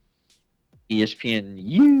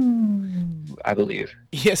ESPNU, I believe.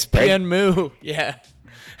 ESPN Moo. Yeah.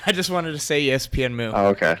 I just wanted to say ESPN Moo. Oh,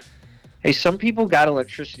 okay. Hey, some people got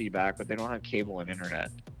electricity back, but they don't have cable and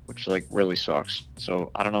internet, which like really sucks.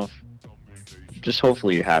 So I don't know if. Just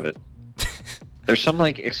hopefully you have it. There's some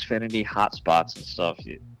like Xfinity hotspots and stuff.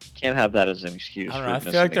 You can't have that as an excuse. I don't know. I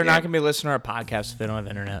feel like they're not going to be listening to our podcast if they don't have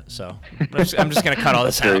internet. So I'm just going to cut all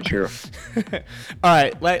this Very out. true. All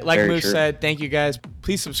right. Like Very Moo true. said, thank you guys.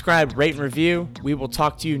 Please subscribe, rate, and review. We will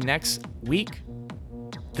talk to you next week.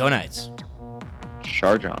 Go Knights.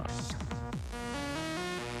 Charge on.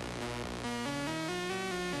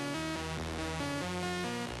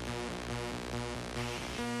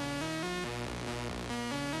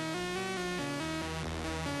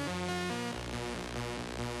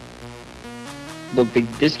 Look,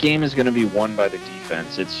 this game is going to be won by the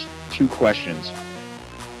defense. It's 2 questions.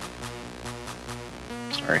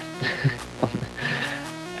 Sorry.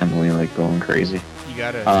 Emily, like, going crazy. You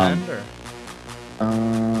got to attend or?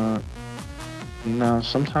 No,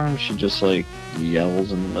 sometimes she just, like,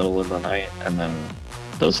 yells in the middle of the night and then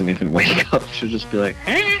doesn't even wake up. She'll just be like,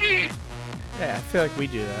 hey! Yeah, I feel like we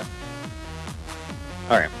do that.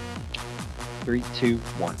 All right. 3, 2,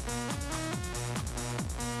 1.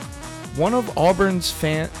 One of Auburn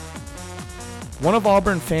fans.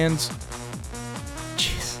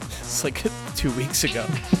 Jeez, it's like 2 weeks ago.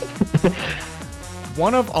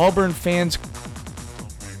 One of Auburn fans.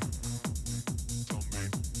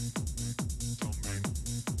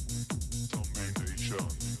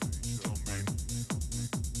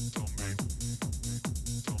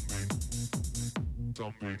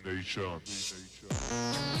 Domination.